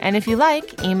 And if you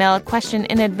like, email a question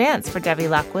in advance for Devi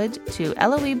Lockwood to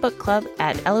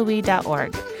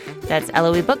loebookclub@loe.org. That's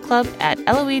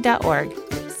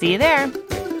loebookclub@loe.org. See you there.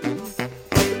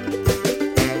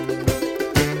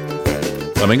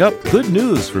 Coming up, good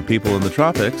news for people in the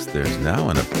tropics. There's now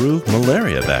an approved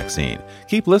malaria vaccine.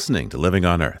 Keep listening to Living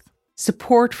on Earth.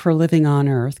 Support for Living on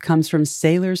Earth comes from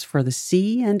Sailors for the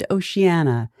Sea and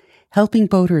Oceana, helping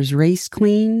boaters race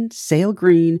clean, sail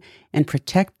green, and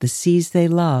protect the seas they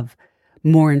love.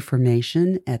 More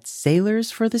information at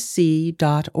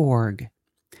sailorsforthesea.org.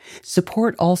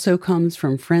 Support also comes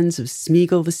from Friends of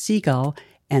Smeagol the Seagull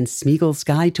and Smeagol's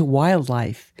Guide to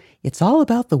Wildlife. It's all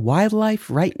about the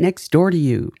wildlife right next door to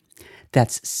you.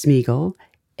 That's Smeagol,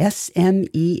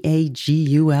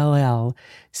 Smeagull,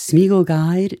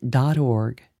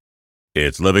 smeagolguide.org.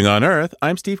 It's Living on Earth.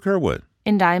 I'm Steve Kerwood.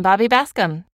 And I'm Bobby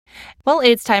Bascom. Well,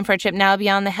 it's time for a trip now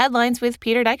beyond the headlines with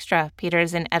Peter Dykstra. Peter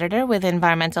is an editor with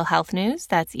Environmental Health News.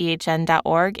 That's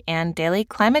ehn.org and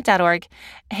dailyclimate.org.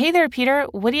 Hey there, Peter.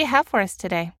 What do you have for us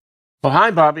today? Well,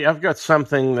 hi, Bobby. I've got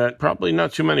something that probably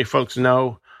not too many folks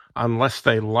know unless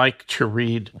they like to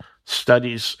read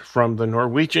studies from the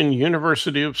Norwegian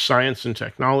University of Science and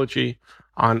Technology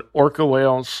on orca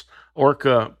whales.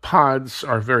 Orca pods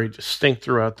are very distinct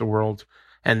throughout the world.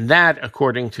 And that,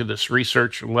 according to this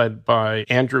research led by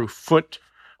Andrew Foote,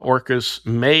 orcas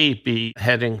may be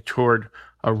heading toward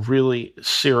a really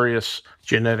serious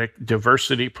genetic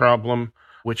diversity problem,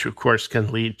 which of course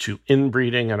can lead to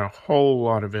inbreeding and a whole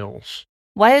lot of ills.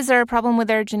 Why is there a problem with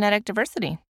their genetic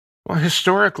diversity? Well,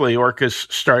 historically,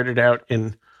 orcas started out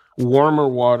in warmer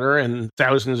water, and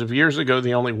thousands of years ago,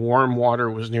 the only warm water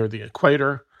was near the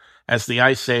equator. As the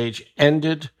Ice Age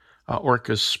ended,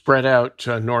 orcas spread out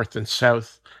north and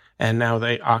south, and now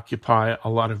they occupy a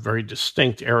lot of very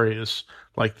distinct areas,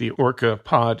 like the orca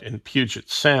pod in Puget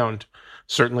Sound,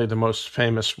 certainly the most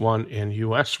famous one in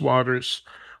U.S. waters.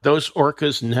 Those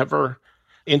orcas never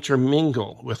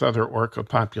intermingle with other orca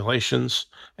populations,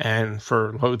 and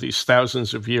for these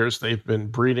thousands of years, they've been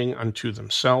breeding unto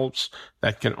themselves.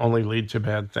 That can only lead to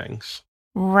bad things.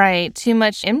 Right. Too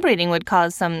much inbreeding would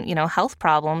cause some, health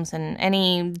problems, and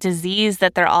any disease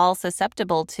that they're all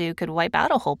susceptible to could wipe out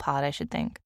a whole pod, I should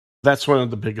think. That's one of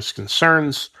the biggest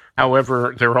concerns.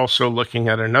 However, they're also looking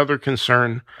at another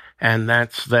concern, and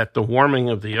that's that the warming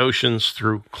of the oceans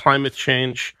through climate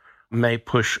change may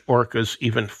push orcas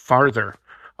even farther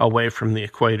away from the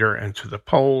equator and to the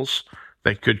poles.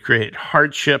 That could create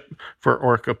hardship for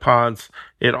orca pods.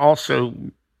 It also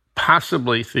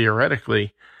possibly,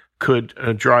 theoretically, could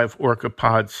drive orca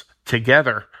pods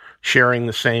together, sharing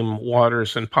the same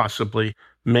waters and possibly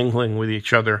mingling with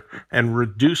each other and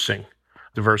reducing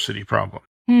diversity problem.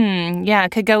 Yeah,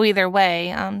 it could go either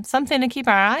way. Something to keep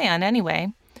our eye on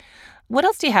anyway. What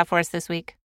else do you have for us this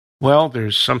week? Well,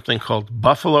 there's something called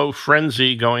buffalo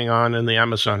frenzy going on in the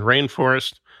Amazon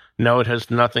rainforest. No, it has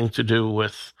nothing to do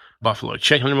with buffalo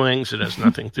chicken wings. It has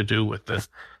nothing to do with the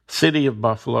city of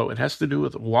Buffalo. It has to do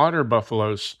with water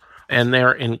buffaloes. And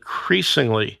they're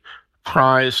increasingly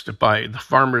prized by the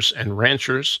farmers and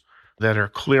ranchers that are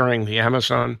clearing the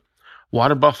Amazon.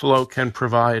 Water buffalo can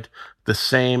provide the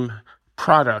same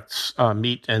products,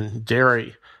 meat and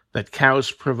dairy, that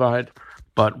cows provide,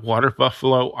 but water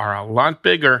buffalo are a lot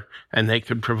bigger, and they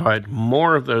could provide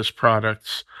more of those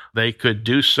products. They could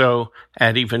do so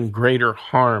at even greater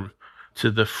harm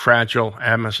to the fragile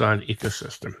Amazon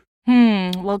ecosystem.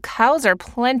 Well, cows are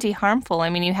plenty harmful. I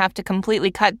mean, you have to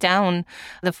completely cut down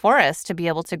the forest to be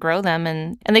able to grow them,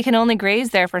 and they can only graze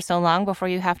there for so long before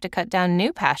you have to cut down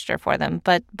new pasture for them.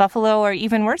 But buffalo are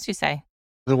even worse, you say?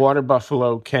 The water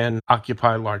buffalo can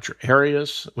occupy larger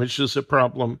areas, which is a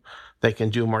problem. They can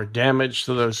do more damage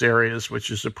to those areas,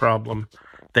 which is a problem.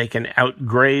 They can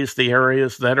outgraze the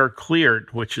areas that are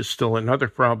cleared, which is still another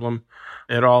problem.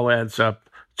 It all adds up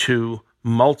to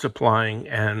multiplying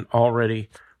an already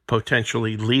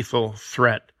potentially lethal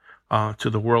threat to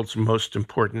the world's most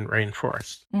important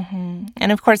rainforest. Mm-hmm.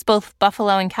 And of course, both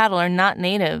buffalo and cattle are not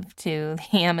native to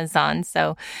the Amazon.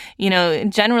 So,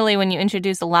 generally when you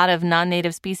introduce a lot of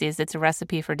non-native species, it's a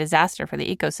recipe for disaster for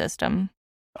the ecosystem.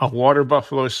 A water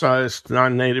buffalo-sized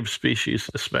non-native species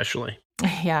especially.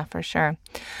 Yeah, for sure.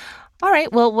 All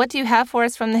right. Well, what do you have for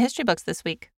us from the history books this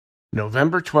week?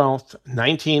 November 12th,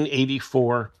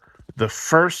 1984. The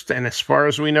first, and as far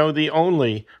as we know, the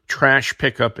only trash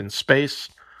pickup in space.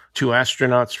 2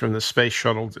 astronauts from the Space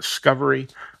Shuttle Discovery,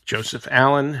 Joseph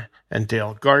Allen and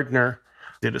Dale Gardner,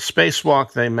 did a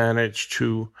spacewalk. They managed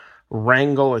to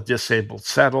wrangle a disabled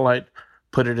satellite,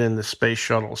 put it in the Space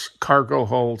Shuttle's cargo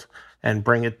hold, and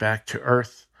bring it back to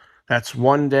Earth. That's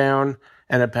one down,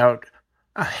 and about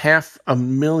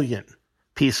 500,000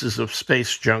 pieces of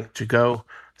space junk to go.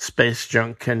 Space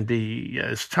junk can be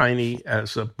as tiny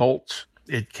as a bolt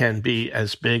it can be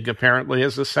as big, apparently,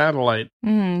 as a satellite.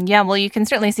 Yeah, well, you can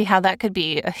certainly see how that could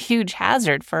be a huge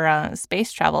hazard for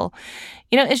space travel.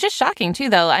 It's just shocking, too,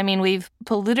 though. I mean, we've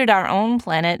polluted our own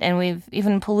planet, and we've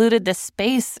even polluted the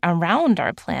space around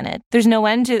our planet. There's no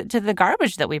end to the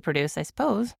garbage that we produce, I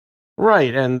suppose.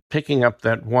 Right, and picking up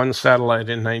that one satellite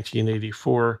in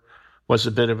 1984 was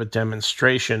a bit of a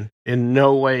demonstration. In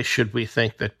no way should we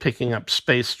think that picking up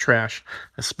space trash,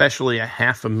 especially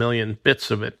 500,000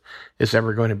 bits of it, is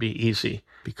ever going to be easy.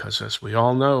 Because as we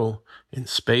all know, in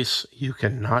space, you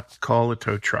cannot call a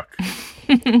tow truck.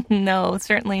 No,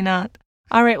 certainly not.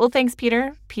 All right, well, thanks,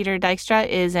 Peter. Peter Dykstra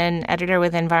is an editor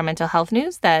with Environmental Health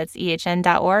News. That's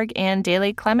ehn.org and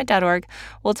dailyclimate.org.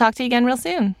 We'll talk to you again real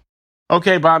soon.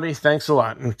 Okay, Bobby, thanks a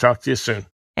lot, and talk to you soon.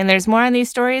 And there's more on these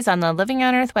stories on the Living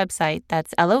on Earth website.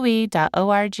 That's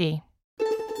loe.org.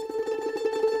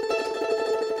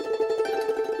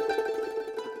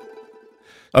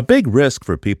 A big risk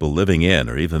for people living in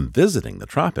or even visiting the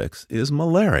tropics is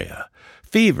malaria.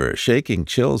 Fever, shaking,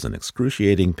 chills, and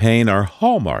excruciating pain are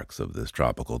hallmarks of this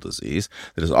tropical disease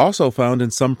that is also found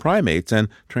in some primates and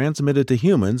transmitted to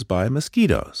humans by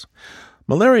mosquitoes.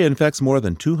 Malaria infects more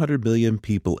than 200 million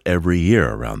people every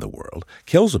year around the world,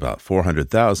 kills about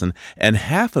 400,000, and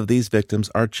half of these victims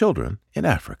are children in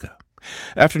Africa.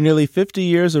 After nearly 50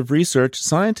 years of research,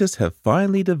 scientists have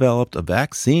finally developed a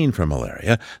vaccine for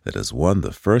malaria that has won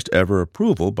the first ever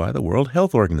approval by the World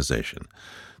Health Organization.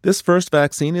 This first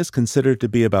vaccine is considered to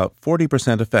be about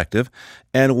 40% effective,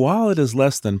 and while it is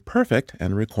less than perfect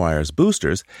and requires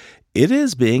boosters, it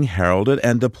is being heralded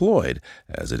and deployed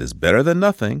as it is better than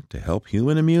nothing to help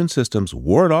human immune systems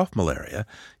ward off malaria,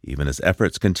 even as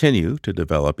efforts continue to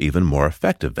develop even more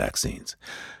effective vaccines.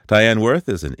 Diane Worth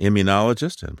is an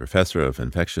immunologist and professor of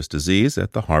infectious disease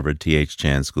at the Harvard T.H.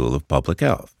 Chan School of Public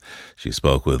Health. She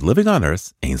spoke with Living on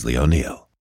Earth's Ainsley O'Neill.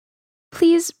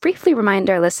 Please briefly remind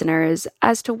our listeners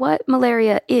as to what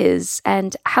malaria is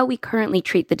and how we currently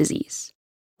treat the disease.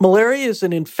 Malaria is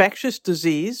an infectious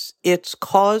disease. It's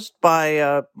caused by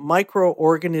a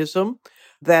microorganism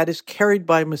that is carried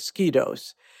by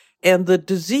mosquitoes. And the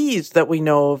disease that we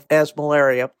know of as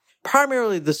malaria,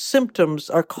 primarily the symptoms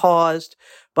are caused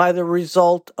by the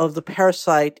result of the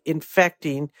parasite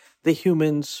infecting the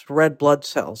human's red blood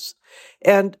cells.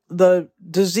 And the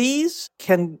disease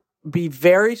can be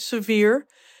very severe.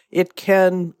 It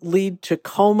can lead to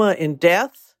coma and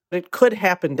death. It could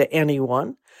happen to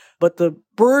anyone. But the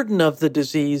burden of the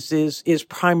disease is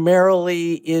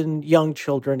primarily in young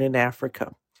children in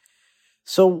Africa.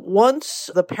 So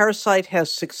once the parasite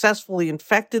has successfully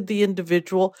infected the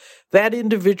individual, that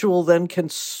individual then can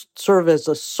serve as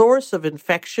a source of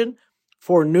infection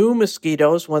for new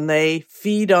mosquitoes when they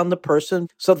feed on the person.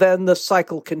 So then the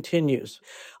cycle continues.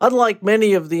 Unlike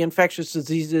many of the infectious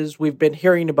diseases we've been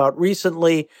hearing about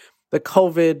recently, the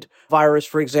COVID virus,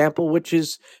 for example, which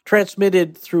is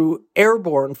transmitted through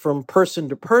airborne from person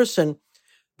to person,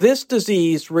 this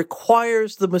disease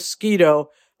requires the mosquito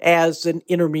as an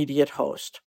intermediate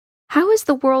host. How is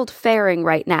the world faring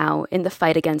right now in the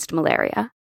fight against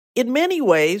malaria? In many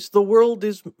ways, the world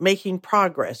is making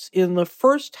progress. In the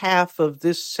first half of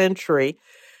this century,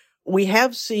 we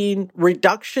have seen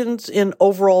reductions in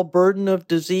overall burden of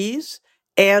disease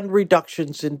and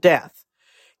reductions in death.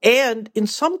 And in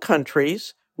some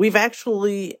countries, we've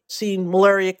actually seen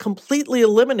malaria completely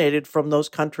eliminated from those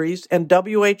countries, and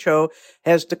WHO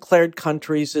has declared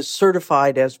countries as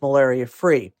certified as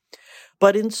malaria-free.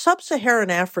 But in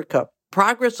sub-Saharan Africa,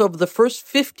 progress over the first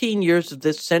 15 years of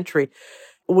this century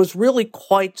was really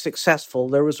quite successful.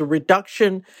 There was a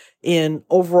reduction in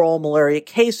overall malaria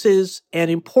cases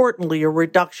and, importantly, a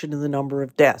reduction in the number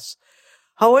of deaths.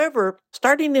 However,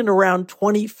 starting in around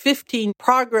 2015,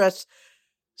 progress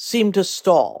seemed to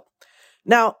stall.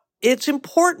 Now, it's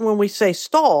important when we say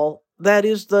stall, that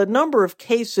is, the number of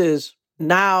cases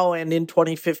now and in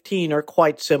 2015 are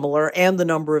quite similar, and the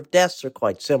number of deaths are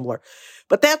quite similar.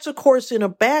 But that's, of course, in a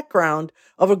background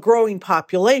of a growing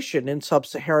population in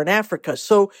sub-Saharan Africa.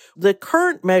 So the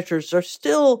current measures are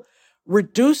still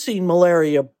reducing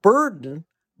malaria burden,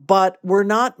 but we're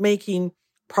not making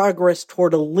progress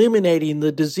toward eliminating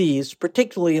the disease,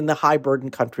 particularly in the high-burden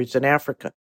countries in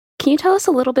Africa. Can you tell us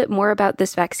a little bit more about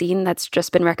this vaccine that's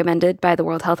just been recommended by the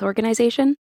World Health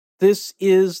Organization? This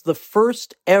is the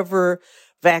first ever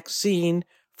vaccine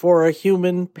for a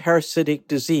human parasitic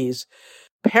disease.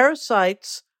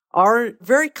 Parasites are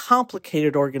very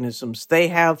complicated organisms. They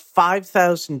have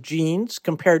 5,000 genes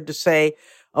compared to, say,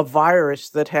 a virus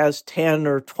that has 10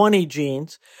 or 20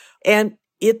 genes. And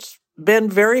it's been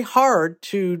very hard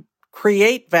to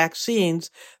create vaccines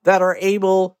that are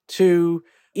able to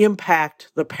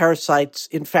impact the parasite's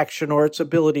infection or its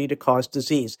ability to cause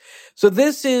disease. So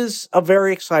this is a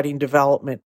very exciting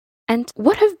development. And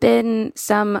what have been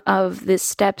some of the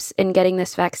steps in getting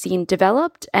this vaccine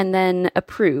developed and then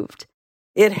approved?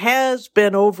 It has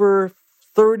been over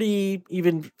 30,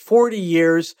 even 40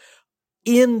 years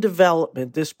in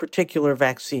development, this particular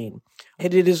vaccine.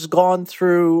 And it has gone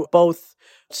through both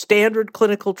standard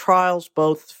clinical trials,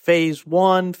 both phase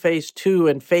 1, phase 2,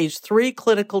 and phase 3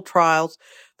 clinical trials.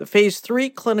 The phase 3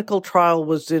 clinical trial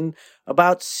was in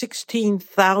about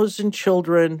 16,000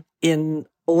 children in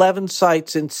 11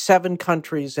 sites in 7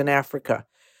 countries in Africa.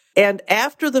 And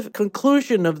after the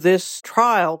conclusion of this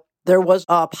trial, there was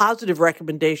a positive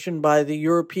recommendation by the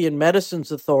European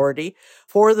Medicines Authority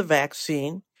for the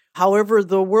vaccine. However,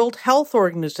 the World Health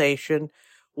Organization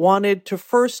wanted to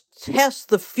first test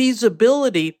the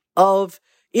feasibility of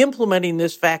implementing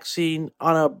this vaccine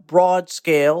on a broad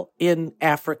scale in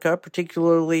Africa,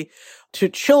 particularly to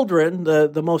children,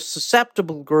 the most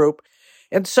susceptible group.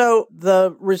 And so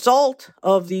the result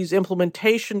of these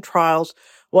implementation trials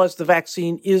was the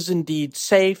vaccine is indeed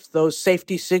safe. Those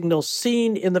safety signals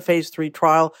seen in the phase 3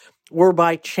 trial were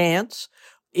by chance.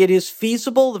 It is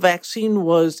feasible. The vaccine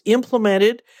was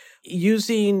implemented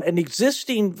using an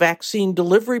existing vaccine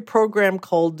delivery program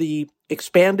called the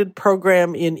Expanded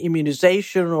Program in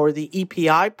Immunization, or the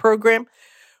EPI program,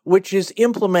 which is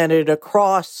implemented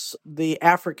across the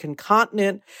African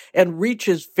continent and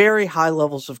reaches very high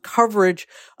levels of coverage,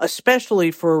 especially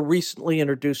for a recently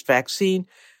introduced vaccine.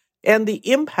 And the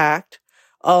impact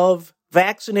of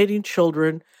vaccinating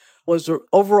children was an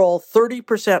overall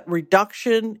 30%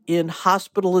 reduction in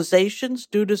hospitalizations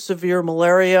due to severe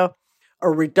malaria, a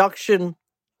reduction.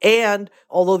 And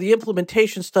although the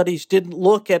implementation studies didn't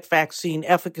look at vaccine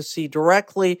efficacy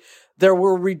directly, there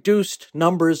were reduced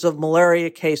numbers of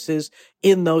malaria cases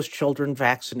in those children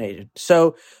vaccinated.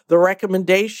 So the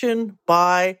recommendation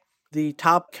by the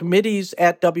top committees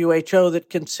at WHO that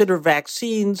consider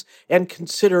vaccines and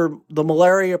consider the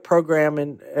malaria program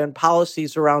and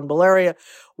policies around malaria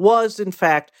was, in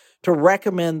fact, to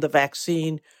recommend the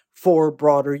vaccine for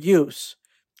broader use.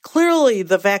 Clearly,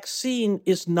 the vaccine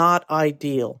is not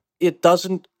ideal. It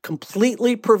doesn't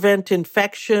completely prevent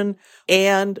infection,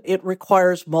 and it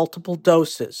requires multiple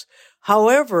doses.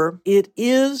 However, it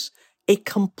is a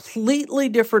completely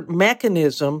different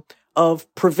mechanism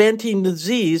of preventing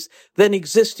disease than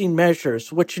existing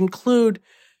measures, which include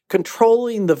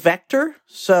controlling the vector,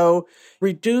 so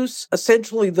reduce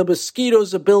essentially the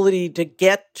mosquito's ability to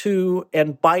get to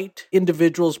and bite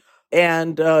individuals,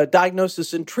 and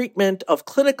diagnosis and treatment of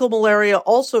clinical malaria,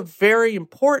 also very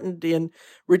important in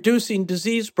reducing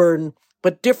disease burden,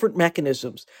 but different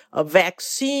mechanisms. A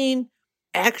vaccine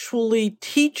actually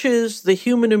teaches the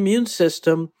human immune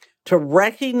system to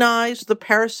recognize the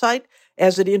parasite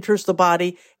as it enters the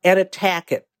body and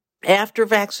attack it. After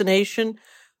vaccination,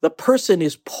 the person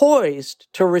is poised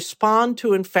to respond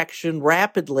to infection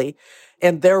rapidly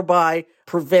and thereby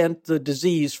prevent the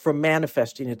disease from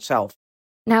manifesting itself.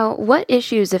 Now, what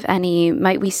issues, if any,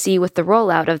 might we see with the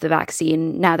rollout of the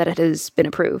vaccine now that it has been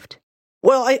approved?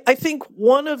 Well, I think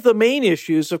one of the main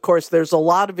issues, of course, there's a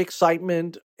lot of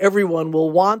excitement. Everyone will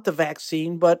want the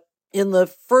vaccine, but in the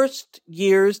first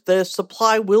years, the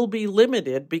supply will be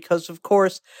limited because, of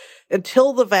course,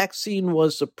 until the vaccine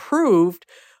was approved,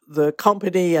 the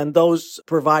company and those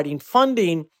providing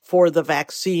funding for the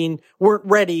vaccine weren't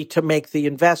ready to make the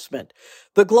investment.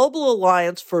 The Global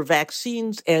Alliance for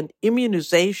Vaccines and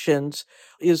Immunizations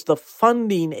is the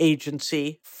funding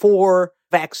agency for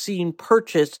vaccine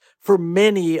purchase for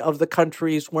many of the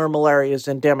countries where malaria is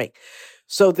endemic.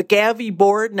 So the Gavi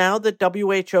board, now that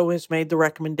WHO has made the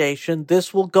recommendation,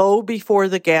 this will go before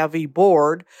the Gavi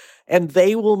board, and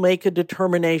they will make a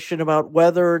determination about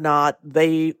whether or not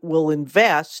they will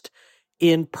invest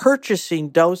in purchasing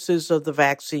doses of the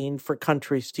vaccine for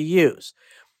countries to use.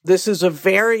 This is a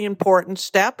very important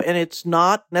step, and it's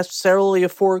not necessarily a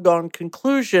foregone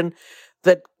conclusion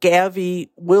that Gavi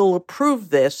will approve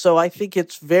this. So I think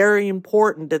it's very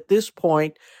important at this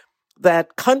point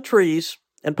that countries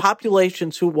and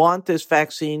populations who want this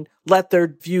vaccine let their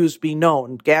views be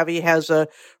known. Gavi has a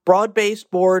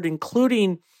broad-based board,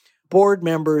 including board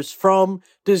members from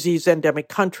disease endemic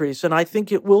countries, and I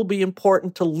think it will be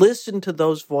important to listen to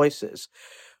those voices.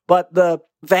 But the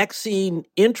vaccine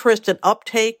interest and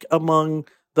uptake among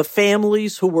the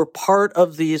families who were part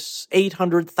of these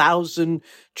 800,000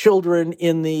 children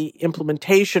in the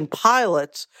implementation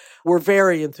pilots were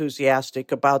very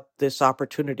enthusiastic about this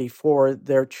opportunity for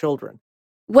their children.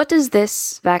 What does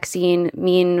this vaccine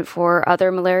mean for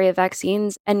other malaria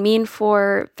vaccines and mean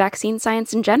for vaccine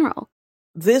science in general?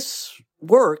 This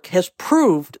work has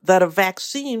proved that a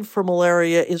vaccine for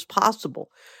malaria is possible.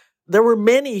 There were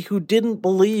many who didn't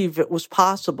believe it was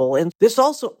possible, and this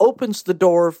also opens the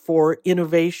door for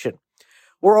innovation.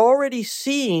 We're already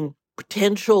seeing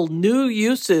potential new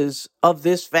uses of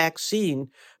this vaccine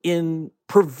in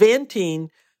preventing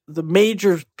the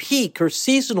major peak or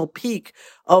seasonal peak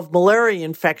of malaria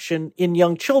infection in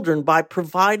young children by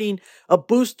providing a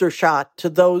booster shot to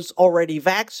those already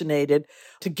vaccinated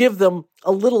to give them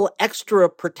a little extra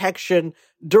protection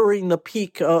during the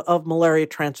peak of malaria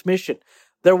transmission.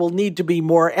 There will need to be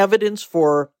more evidence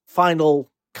for final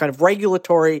kind of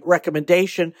regulatory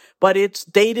recommendation, but its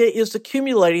data is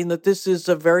accumulating that this is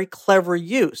a very clever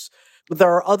use.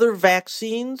 There are other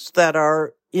vaccines that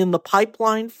are in the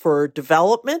pipeline for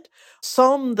development,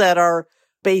 some that are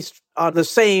based on the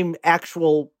same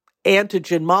actual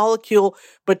antigen molecule,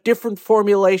 but different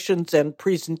formulations and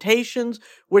presentations,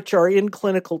 which are in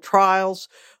clinical trials.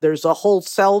 There's a whole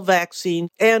cell vaccine.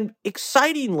 And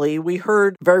excitingly, we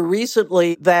heard very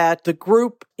recently that the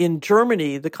group in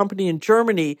Germany, the company in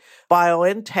Germany,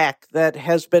 BioNTech, that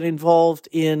has been involved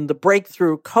in the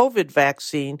breakthrough COVID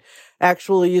vaccine,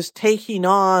 actually is taking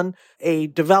on a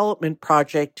development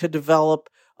project to develop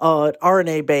an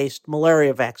RNA-based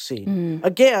malaria vaccine.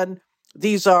 Again,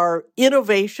 these are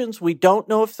innovations. We don't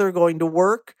know if they're going to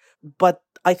work, but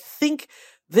I think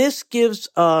this gives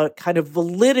a kind of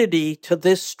validity to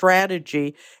this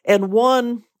strategy, and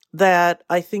one that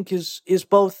I think is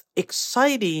both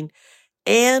exciting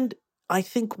and I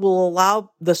think will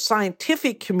allow the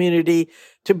scientific community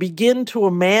to begin to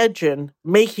imagine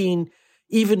making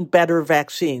even better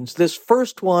vaccines. This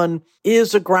first one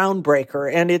is a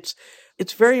groundbreaker, and it's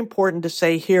very important to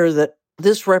say here that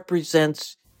this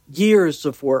represents years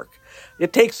of work.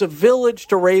 It takes a village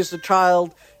to raise a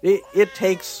child. It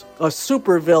takes a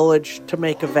super village to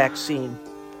make a vaccine.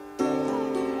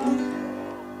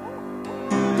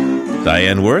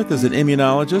 Diane Worth is an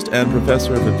immunologist and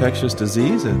professor of infectious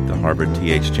disease at the Harvard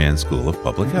T.H. Chan School of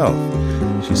Public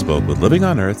Health. She spoke with Living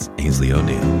on Earth's Ainsley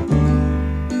O'Neill.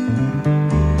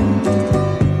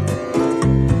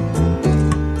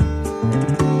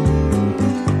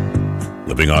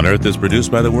 Living on Earth is produced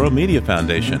by the World Media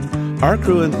Foundation. Our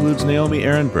crew includes Naomi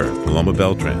Ehrenberg, Paloma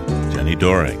Beltran, Jenny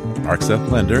Doring, Mark Seth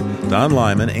Blender, Don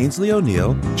Lyman, Ainsley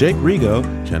O'Neill, Jake Rigo,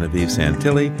 Genevieve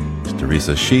Santilli,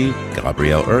 Teresa Shi,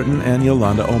 Gabrielle Urton, and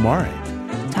Yolanda Omari.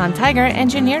 Tom Tiger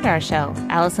engineered our show.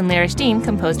 Allison Lirish-Dean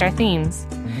composed our themes.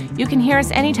 You can hear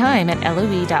us anytime at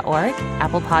LOE.org,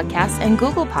 Apple Podcasts, and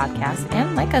Google Podcasts,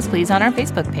 and like us please on our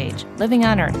Facebook page, Living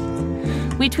on Earth.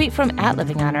 We tweet from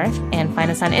 @LivingOnEarth and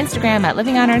find us on Instagram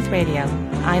 @LivingOnEarthRadio.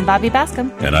 I'm Bobby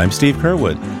Bascom. And I'm Steve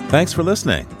Kerwood. Thanks for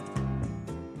listening.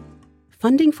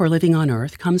 Funding for Living on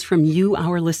Earth comes from you,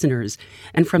 our listeners,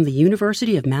 and from the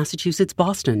University of Massachusetts,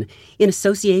 Boston, in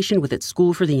association with its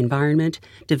School for the Environment,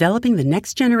 developing the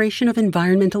next generation of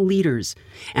environmental leaders,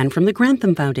 and from the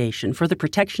Grantham Foundation for the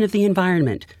Protection of the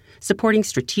Environment, supporting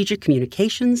strategic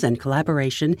communications and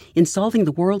collaboration in solving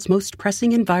the world's most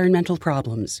pressing environmental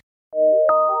problems.